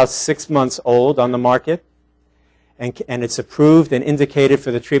is about 6 months old on the market, and it's approved and indicated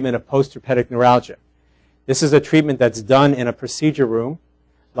for the treatment of post-herpetic neuralgia. This is a treatment that's done in a procedure room,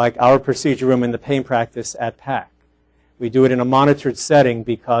 like our procedure room in the pain practice at PAC. We do it in a monitored setting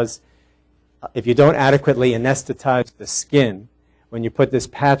because if you don't adequately anesthetize the skin, when you put this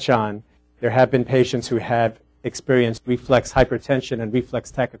patch on, there have been patients who have experienced reflex hypertension and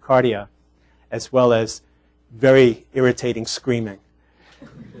reflex tachycardia, as well as very irritating screaming.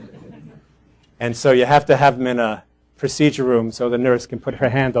 And so you have to have them in a procedure room so the nurse can put her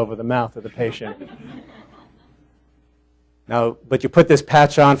hand over the mouth of the patient. Now, but you put this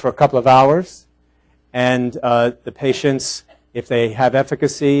patch on for a couple of hours, and the patients, if they have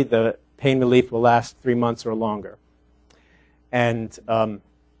efficacy, the pain relief will last 3 months or longer. And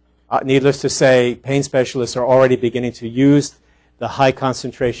needless to say, pain specialists are already beginning to use the high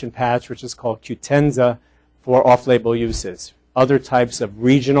concentration patch, which is called Qutenza, for off-label uses. Other types of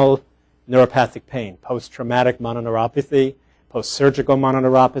regional neuropathic pain, post-traumatic mononeuropathy, post-surgical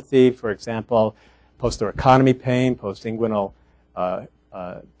mononeuropathy, for example, post-thoracotomy pain, post-inguinal,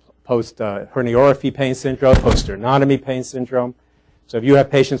 post-herniorrhaphy pain syndrome, post-sternotomy pain syndrome. So if you have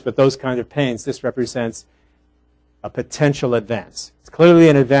patients with those kinds of pains, this represents a potential advance. It's clearly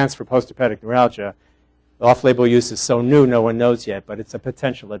an advance for post-herpetic neuralgia. The off-label use is so new, no one knows yet, but it's a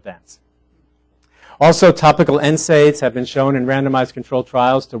potential advance. Also, topical NSAIDs have been shown in randomized controlled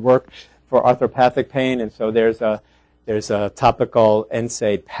trials to work for arthropathic pain, and so there's a topical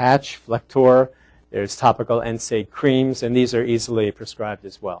NSAID patch, Flector. There's topical NSAID creams, and these are easily prescribed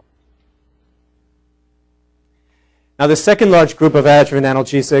as well. Now, the second large group of adjuvant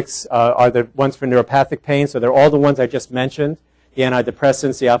analgesics are the ones for neuropathic pain. So they're all the ones I just mentioned, the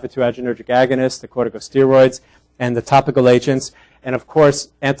antidepressants, the alpha-2 adrenergic agonists, the corticosteroids, and the topical agents. And of course,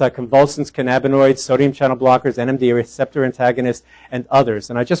 anticonvulsants, cannabinoids, sodium channel blockers, NMDA receptor antagonists, and others.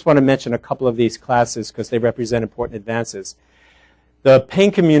 And I just want to mention a couple of these classes because they represent important advances. The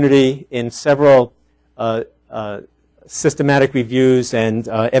pain community in several systematic reviews and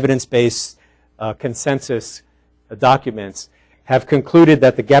evidence-based consensus documents have concluded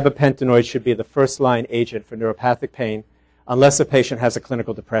that the gabapentinoid should be the first-line agent for neuropathic pain unless a patient has a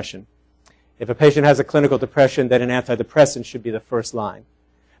clinical depression. If a patient has a clinical depression, then an antidepressant should be the first line.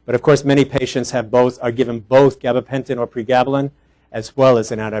 But of course, many patients are given both gabapentin or pregabalin as well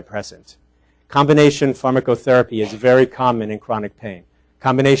as an antidepressant. Combination pharmacotherapy is very common in chronic pain.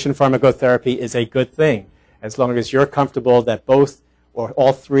 Combination pharmacotherapy is a good thing as long as you're comfortable that both or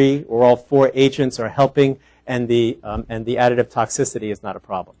all three or all four agents are helping and the additive toxicity is not a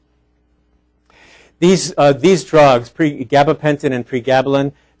problem. These drugs, gabapentin and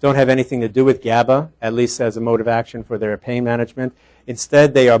pregabalin, don't have anything to do with GABA, at least as a mode of action for their pain management.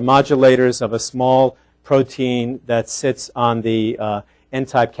 Instead, they are modulators of a small protein that sits on the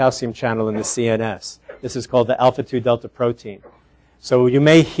N-type calcium channel in the CNS. This is called the alpha-2 delta protein. So you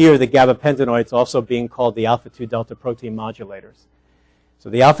may hear the gabapentinoids also being called the alpha-2 delta protein modulators. So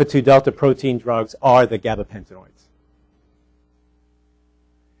the alpha-2 delta protein drugs are the gabapentinoids.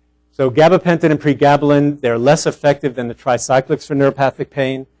 So gabapentin and pregabalin, they're less effective than the tricyclics for neuropathic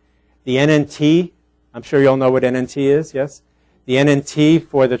pain. The NNT, I'm sure you all know what NNT is, yes? The NNT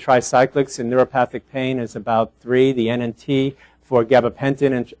for the tricyclics in neuropathic pain is about 3. The NNT for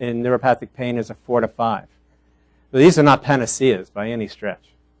gabapentin in neuropathic pain is a 4 to 5. So these are not panaceas by any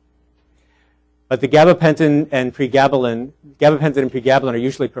stretch. But the gabapentin and pregabalin are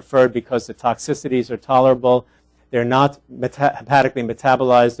usually preferred because the toxicities are tolerable. They're not hepatically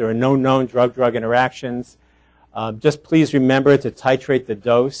metabolized. There are no known drug-drug interactions. Just please remember to titrate the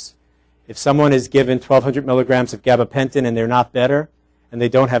dose. If someone is given 1,200 milligrams of gabapentin and they're not better and they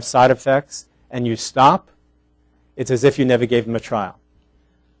don't have side effects and you stop, it's as if you never gave them a trial.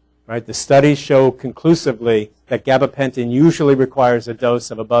 Right? The studies show conclusively that gabapentin usually requires a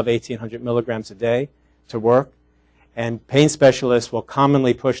dose of above 1,800 milligrams a day to work. And pain specialists will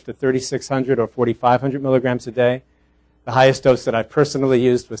commonly push to 3,600 or 4,500 milligrams a day. The highest dose that I personally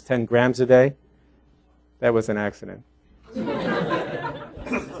used was 10 grams a day. That was an accident.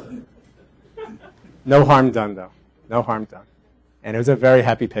 No harm done, though. No harm done. And it was a very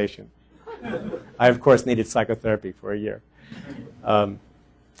happy patient. I, of course, needed psychotherapy for a year. And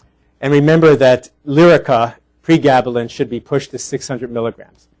remember that Lyrica, pregabalin, should be pushed to 600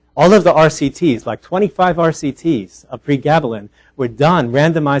 milligrams. All of the RCTs, like 25 RCTs of pregabalin, were done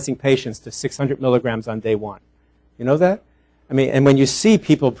randomizing patients to 600 milligrams on day 1. You know that? I mean, and when you see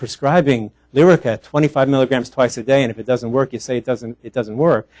people prescribing Lyrica at 25 milligrams twice a day, and if it doesn't work, you say it doesn't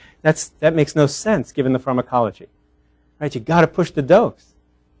work, that makes no sense given the pharmacology. Right? You got to push the dose.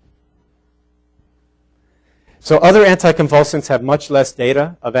 So other anticonvulsants have much less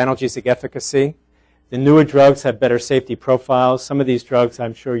data of analgesic efficacy. The newer drugs have better safety profiles. Some of these drugs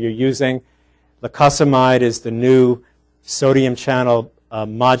I'm sure you're using. Lacosamide is the new sodium channel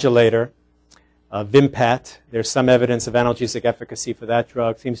modulator. Vimpat, there's some evidence of analgesic efficacy for that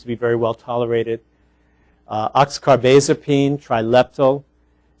drug. Seems to be very well tolerated. Oxcarbazepine, trileptal,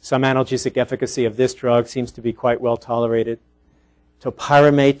 some analgesic efficacy of this drug seems to be quite well tolerated.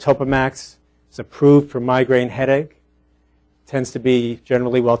 Topiramate, Topamax, is approved for migraine headache. Tends to be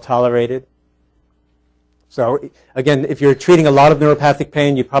generally well tolerated. So again, if you're treating a lot of neuropathic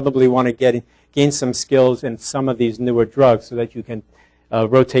pain, you probably want to gain some skills in some of these newer drugs so that you can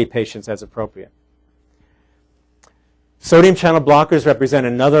rotate patients as appropriate. Sodium channel blockers represent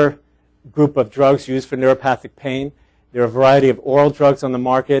another group of drugs used for neuropathic pain. There are a variety of oral drugs on the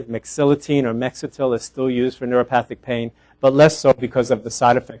market. Mexiletine or Mexitil is still used for neuropathic pain, but less so because of the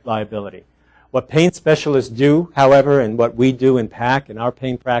side effect liability. What pain specialists do, however, and what we do in PAC, in our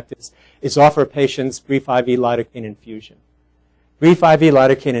pain practice, is offer patients brief IV lidocaine infusion. Brief IV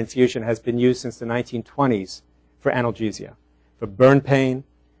lidocaine infusion has been used since the 1920s for analgesia, for burn pain,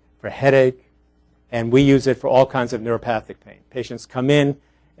 for headache, and we use it for all kinds of neuropathic pain. Patients come in,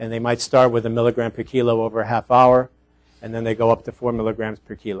 and they might start with 1 milligram per kilo over a half hour, and then they go up to 4 milligrams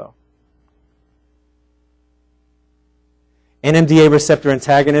per kilo. NMDA receptor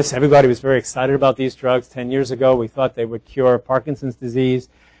antagonists, everybody was very excited about these drugs 10 years ago. We thought they would cure Parkinson's disease,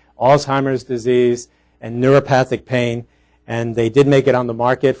 Alzheimer's disease, and neuropathic pain. And they did make it on the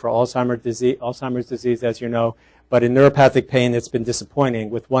market for Alzheimer's disease, as you know. But in neuropathic pain, it's been disappointing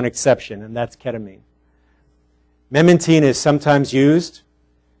with one exception, and that's ketamine. Memantine is sometimes used.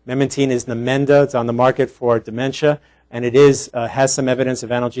 Memantine is Namenda. It's on the market for dementia. And it has some evidence of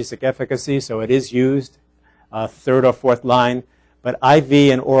analgesic efficacy, so it is used. Third or fourth line, but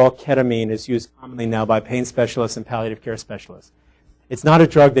IV and oral ketamine is used commonly now by pain specialists and palliative care specialists. It's not a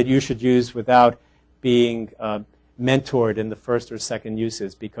drug that you should use without being mentored in the first or second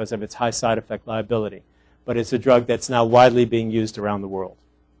uses because of its high side effect liability, but it's a drug that's now widely being used around the world.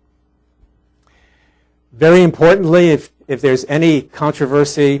 Very importantly, if there's any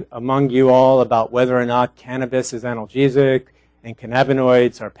controversy among you all about whether or not cannabis is analgesic and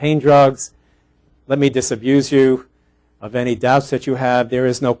cannabinoids are pain drugs, let me disabuse you of any doubts that you have. There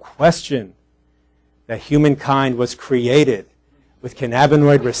is no question that humankind was created with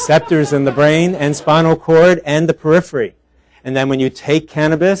cannabinoid receptors in the brain and spinal cord and the periphery. And then when you take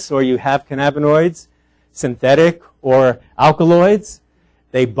cannabis or you have cannabinoids, synthetic or alkaloids,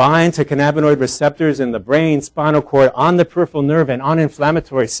 they bind to cannabinoid receptors in the brain, spinal cord, on the peripheral nerve, and on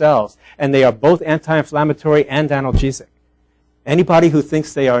inflammatory cells. And they are both anti-inflammatory and analgesic. Anybody who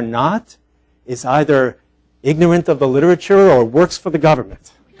thinks they are not is either ignorant of the literature or works for the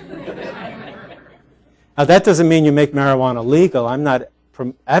government. Now, that doesn't mean you make marijuana legal. I'm not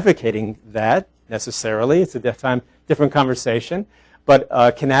advocating that necessarily. It's a different conversation. But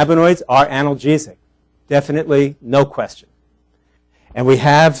cannabinoids are analgesic. Definitely, no question. And we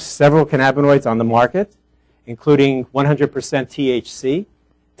have several cannabinoids on the market, including 100% THC,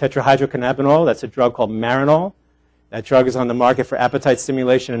 tetrahydrocannabinol. That's a drug called Marinol. That drug is on the market for appetite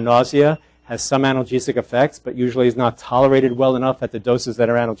stimulation and nausea. Has some analgesic effects, but usually is not tolerated well enough at the doses that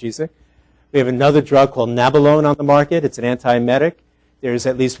are analgesic. We have another drug called Nabilone on the market. It's an antiemetic. There's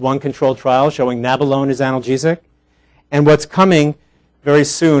at least one controlled trial showing Nabilone is analgesic. And what's coming very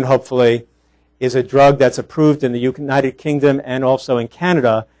soon, hopefully, is a drug that's approved in the United Kingdom and also in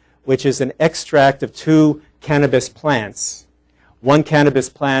Canada, which is an extract of 2 cannabis plants. One cannabis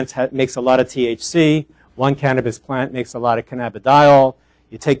plant makes a lot of THC. One cannabis plant makes a lot of cannabidiol.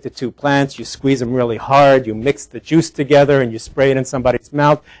 You take the 2 plants, you squeeze them really hard, you mix the juice together, and you spray it in somebody's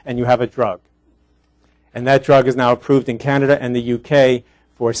mouth, and you have a drug. And that drug is now approved in Canada and the UK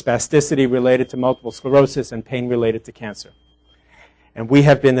for spasticity related to multiple sclerosis and pain related to cancer. And we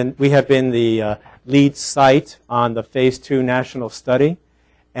have been the lead site on the phase 2 national study,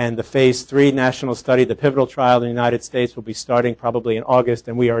 and the phase 3 national study, the pivotal trial in the United States, will be starting probably in August,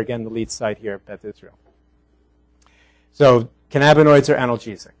 and we are again the lead site here at Beth Israel. So cannabinoids are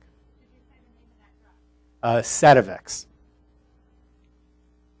analgesic. Sativex.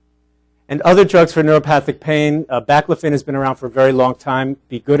 And other drugs for neuropathic pain, baclofen has been around for a very long time.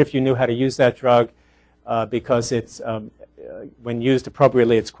 Be good if you knew how to use that drug because it's, when used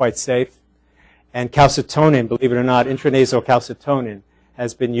appropriately, it's quite safe. And calcitonin, believe it or not, intranasal calcitonin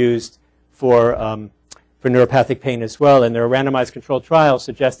has been used for neuropathic pain as well. And there are randomized controlled trials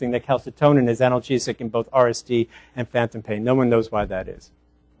suggesting that calcitonin is analgesic in both RSD and phantom pain. No one knows why that is.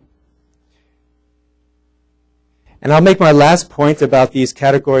 And I'll make my last point about these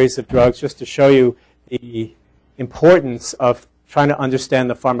categories of drugs just to show you the importance of trying to understand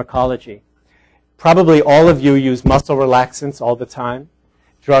the pharmacology. Probably all of you use muscle relaxants all the time.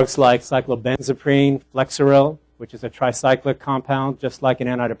 Drugs like cyclobenzaprine, Flexeril, which is a tricyclic compound, just like an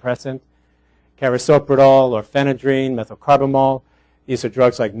antidepressant, carisoprodol or phenadrine, methylcarbamol. These are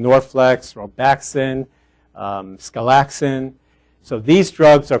drugs like Norflex, Robaxin, Scalaxin. So these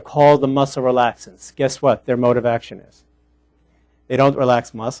drugs are called the muscle relaxants. Guess what their mode of action is? They don't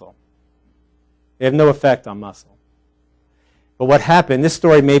relax muscle. They have no effect on muscle. But what happened, this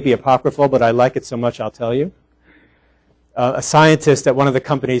story may be apocryphal, but I like it so much I'll tell you. A scientist at one of the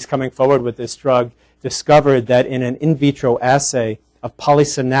companies coming forward with this drug discovered that in an in vitro assay of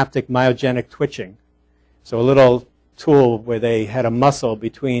polysynaptic myogenic twitching, so a little tool where they had a muscle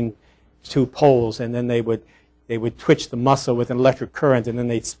between two poles and then they would twitch the muscle with an electric current and then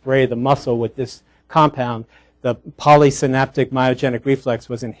they'd spray the muscle with this compound, the polysynaptic myogenic reflex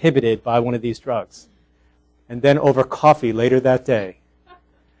was inhibited by one of these drugs. And then over coffee later that day,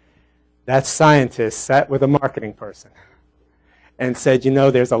 that scientist sat with a marketing person and said, you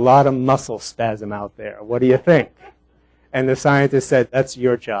know, there's a lot of muscle spasm out there. What do you think? And the scientist said, that's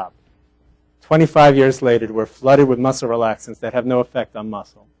your job. 25 years later, we're flooded with muscle relaxants that have no effect on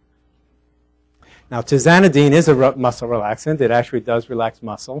muscle. Now, tizanidine is a muscle relaxant. It actually does relax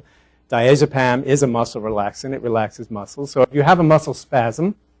muscle. Diazepam is a muscle relaxant. It relaxes muscle. So if you have a muscle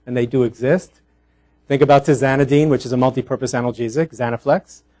spasm, and they do exist, think about tizanidine, which is a multi-purpose analgesic,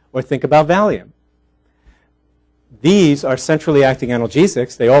 Xanaflex, or think about Valium. These are centrally acting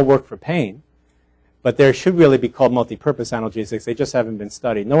analgesics. They all work for pain, but they should really be called multi-purpose analgesics. They just haven't been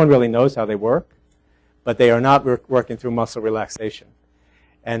studied. No one really knows how they work, but they are not working through muscle relaxation.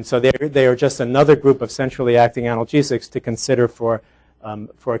 And so they are just another group of centrally acting analgesics to consider for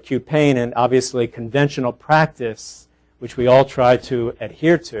acute pain. And obviously conventional practice, which we all try to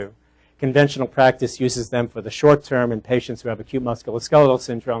adhere to, conventional practice uses them for the short term in patients who have acute musculoskeletal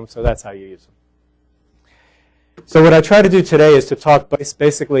syndrome, so that's how you use them. So what I try to do today is to talk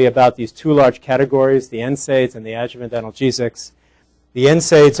basically about these two large categories, the NSAIDs and the adjuvant analgesics. The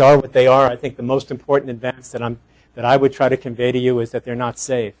NSAIDs are what they are. I think the most important advance that I would try to convey to you is that they're not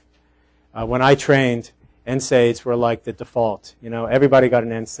safe. When I trained, NSAIDs were like the default. You know, everybody got an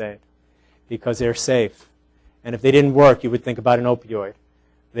NSAID because they're safe. And if they didn't work, you would think about an opioid.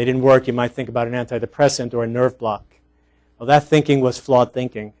 If they didn't work, you might think about an antidepressant or a nerve block. Well, that thinking was flawed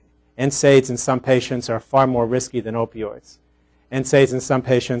thinking. NSAIDs in some patients are far more risky than opioids. NSAIDs in some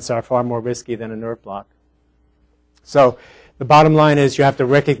patients are far more risky than a nerve block. So the bottom line is you have to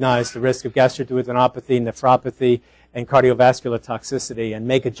recognize the risk of gastroduodenopathy, nephropathy, and cardiovascular toxicity and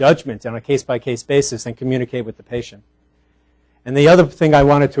make a judgment on a case-by-case basis and communicate with the patient. And the other thing I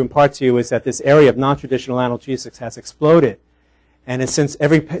wanted to impart to you is that this area of non-traditional analgesics has exploded. And since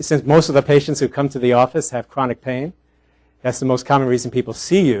most of the patients who come to the office have chronic pain, that's the most common reason people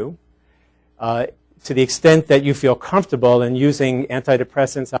see you, to the extent that you feel comfortable in using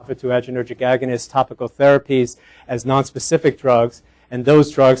antidepressants, alpha-2 adrenergic agonists, topical therapies as nonspecific drugs, and those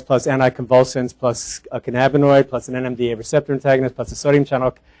drugs plus anticonvulsants plus a cannabinoid plus an NMDA receptor antagonist plus a sodium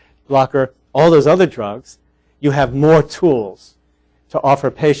channel blocker, all those other drugs, you have more tools to offer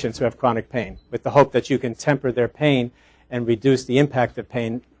patients who have chronic pain with the hope that you can temper their pain and reduce the impact of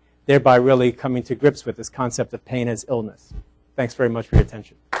pain, thereby really coming to grips with this concept of pain as illness. Thanks very much for your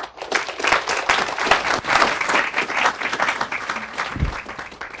attention.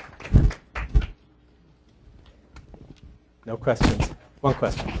 No questions. One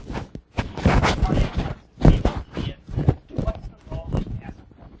question.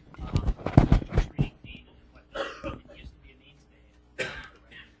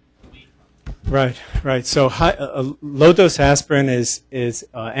 Right. So low-dose aspirin is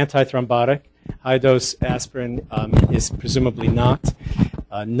antithrombotic. High-dose aspirin is presumably not.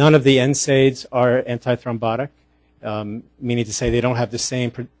 None of the NSAIDs are antithrombotic, meaning to say they don't have the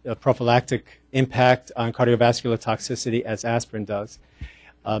same prophylactic impact on cardiovascular toxicity as aspirin does.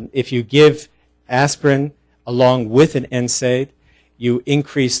 If you give aspirin along with an NSAID, you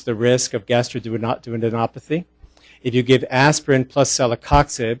increase the risk of gastroduodenopathy. If you give aspirin plus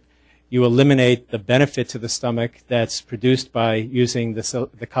celecoxib, you eliminate the benefit to the stomach that's produced by using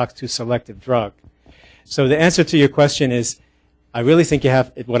the COX-2 selective drug. So the answer to your question is, I really think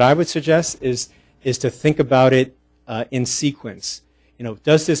what I would suggest is to think about it in sequence.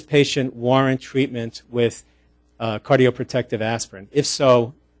 Does this patient warrant treatment with cardioprotective aspirin? If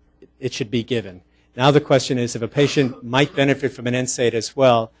so, it should be given. Now the question is, if a patient might benefit from an NSAID as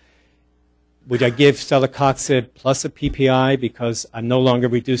well, would I give celecoxib plus a PPI because I'm no longer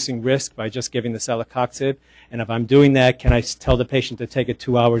reducing risk by just giving the celecoxib? And if I'm doing that, can I tell the patient to take it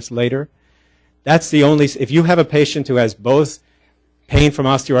 2 hours later? That's the only, if you have a patient who has both pain from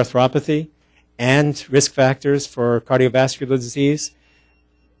osteoarthropathy and risk factors for cardiovascular disease,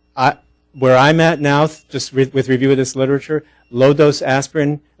 where I'm at now, just with review of this literature, low dose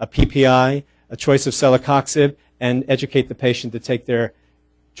aspirin, a PPI, a choice of celecoxib, and educate the patient to take their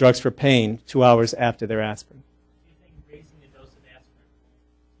drugs for pain 2 hours after their aspirin. Do you think raising the dose of aspirin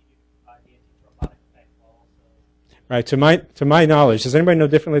will provide the antithrombotic effect while also? Right. To my knowledge, does anybody know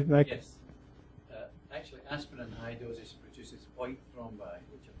differently than that? Yes. Actually, aspirin in high doses produces white thrombi,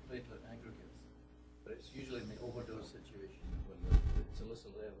 which are platelet aggregates. But it's usually in the overdose situation when the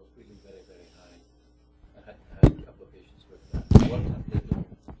salicylate level is really very, very high. I had a couple of patients with that.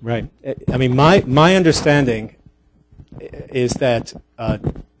 Right. I mean, my understanding is that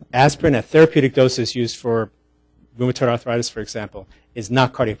aspirin at therapeutic doses used for rheumatoid arthritis, for example, is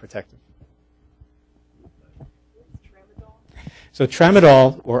not cardioprotective. So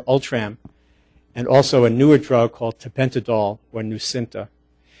tramadol, or Ultram, and also a newer drug called tapentadol, or Nucynta.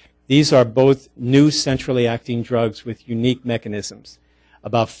 These are both new centrally acting drugs with unique mechanisms.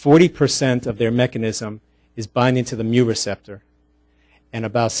 About 40% of their mechanism is binding to the mu receptor, and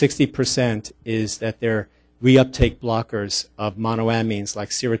about 60% is that they're reuptake blockers of monoamines like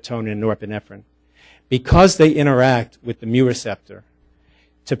serotonin and norepinephrine. Because they interact with the mu receptor,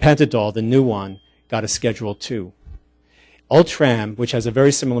 tapentadol, the new one, got a Schedule II. Ultram, which has a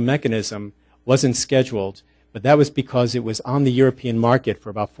very similar mechanism, wasn't scheduled, but that was because it was on the European market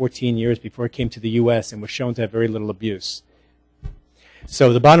for about 14 years before it came to the US and was shown to have very little abuse.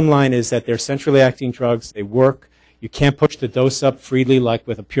 So the bottom line is that they're centrally acting drugs, they work. You can't push the dose up freely like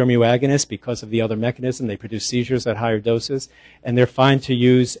with a pure mu agonist because of the other mechanism. They produce seizures at higher doses, and they're fine to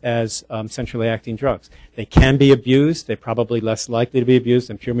use as centrally acting drugs. They can be abused. They're probably less likely to be abused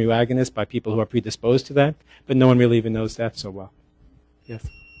than pure mu agonists by people who are predisposed to that, but no one really even knows that so well. Yes?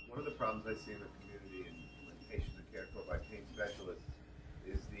 One of the problems I see in the community and when patients are cared for by pain specialists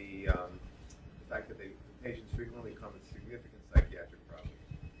is the fact that the patients frequently come with significant psychiatric problems.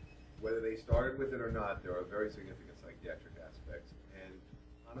 Whether they started with it or not, there are very significant psychiatric aspects. And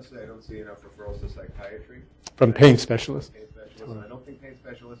honestly, I don't see enough referrals to psychiatry. From pain specialists. Pain specialists. And I don't think pain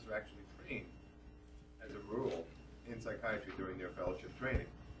specialists are actually trained, as a rule, in psychiatry during their fellowship training.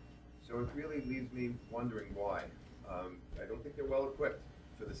 So it really leaves me wondering why. I don't think they're well equipped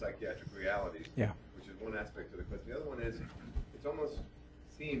for the psychiatric realities, which is one aspect of the question. The other one is, it almost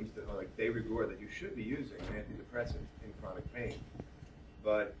seems that, like de rigueur, that you should be using an antidepressant in chronic pain.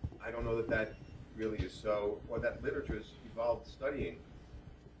 But I don't know that that really is so, or that literature has evolved studying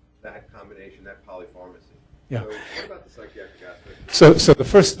that combination, that polypharmacy. Yeah. So what about the psychiatric aspect? So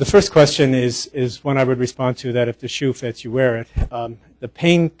the first question is one I would respond to, that if the shoe fits, you wear it. The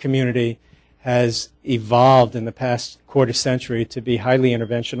pain community has evolved in the past quarter century to be highly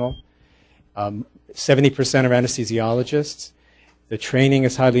interventional. 70% are anesthesiologists. The training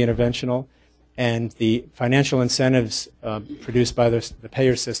is highly interventional. And the financial incentives produced by the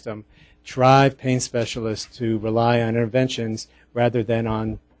payer system drive pain specialists to rely on interventions rather than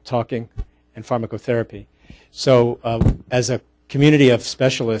on talking and pharmacotherapy. So as a community of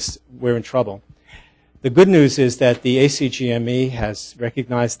specialists, we're in trouble. The good news is that the ACGME has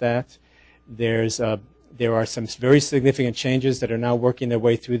recognized that. There are some very significant changes that are now working their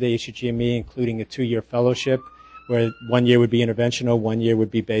way through the ACGME, including a 2-year fellowship, where 1 year would be interventional, 1 year would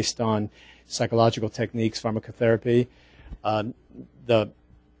be based on psychological techniques, pharmacotherapy.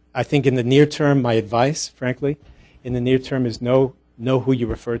 I think in the near term, my advice, frankly, in the near term is know who you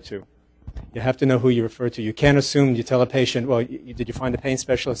refer to. You have to know who you refer to. You can't assume you tell a patient, well, did you find a pain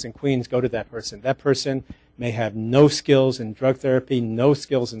specialist in Queens? Go to that person. That person may have no skills in drug therapy, no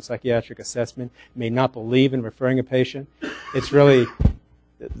skills in psychiatric assessment, may not believe in referring a patient. It's really,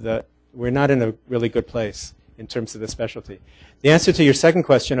 we're not in a really good place in terms of the specialty. The answer to your second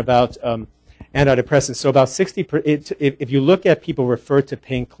question about antidepressants, so about 60%, if you look at people referred to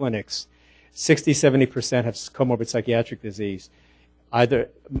pain clinics, 60-70% have comorbid psychiatric disease.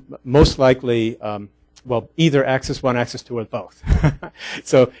 Most likely, either axis 1, axis 2, or both.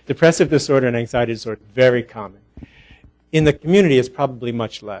 So depressive disorder and anxiety disorder, very common. In the community, it's probably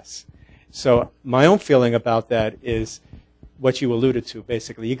much less. So my own feeling about that is what you alluded to,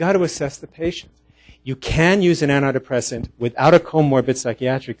 basically. You got to assess the patient. You can use an antidepressant without a comorbid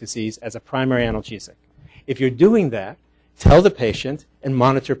psychiatric disease as a primary analgesic. If you're doing that, tell the patient and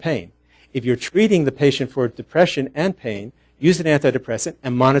monitor pain. If you're treating the patient for depression and pain, use an antidepressant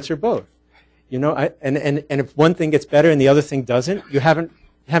and monitor both. You know, and if one thing gets better and the other thing doesn't, you haven't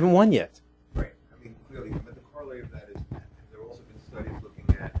won yet. Right. I mean, clearly, but the corollary of that is there have also been studies looking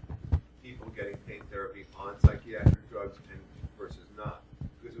at people getting pain therapy on psychiatric drugs and versus not,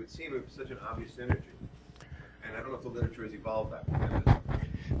 because it would seem it was such an obvious synergy. And I don't know if the literature has evolved that way.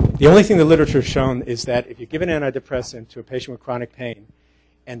 The only thing the literature has shown is that if you give an antidepressant to a patient with chronic pain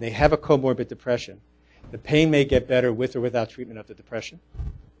and they have a comorbid depression, the pain may get better with or without treatment of the depression.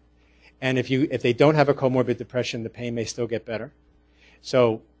 And if they don't have a comorbid depression, the pain may still get better.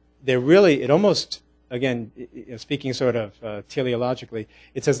 So they're really, it almost, again, speaking sort of teleologically,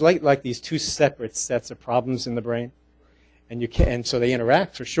 it's as like these two separate sets of problems in the brain. And so they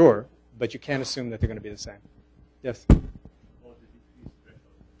interact for sure, but you can't assume that they're going to be the same. Yes?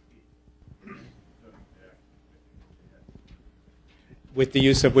 With the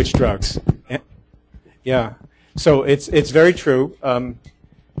use of which drugs? Yeah. So it's very true.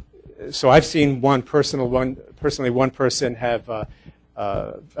 So I've seen one person have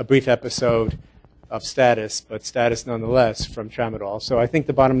a brief episode of status, but status nonetheless from tramadol. So I think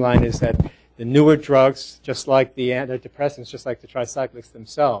the bottom line is that the newer drugs, just like the antidepressants, just like the tricyclics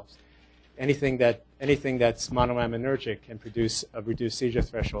themselves, anything that's monoaminergic can produce a reduced seizure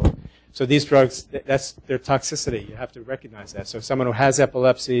threshold. So these drugs, that's their toxicity. You have to recognize that. So someone who has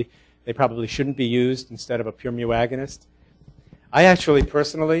epilepsy, they probably shouldn't be used instead of a pure mu agonist. I actually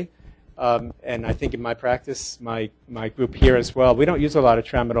personally, and I think in my practice, my group here as well, we don't use a lot of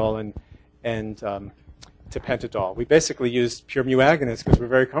tramadol and tapentadol. We basically use pure mu agonists because we're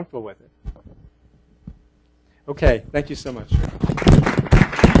very comfortable with it. Okay, thank you so much.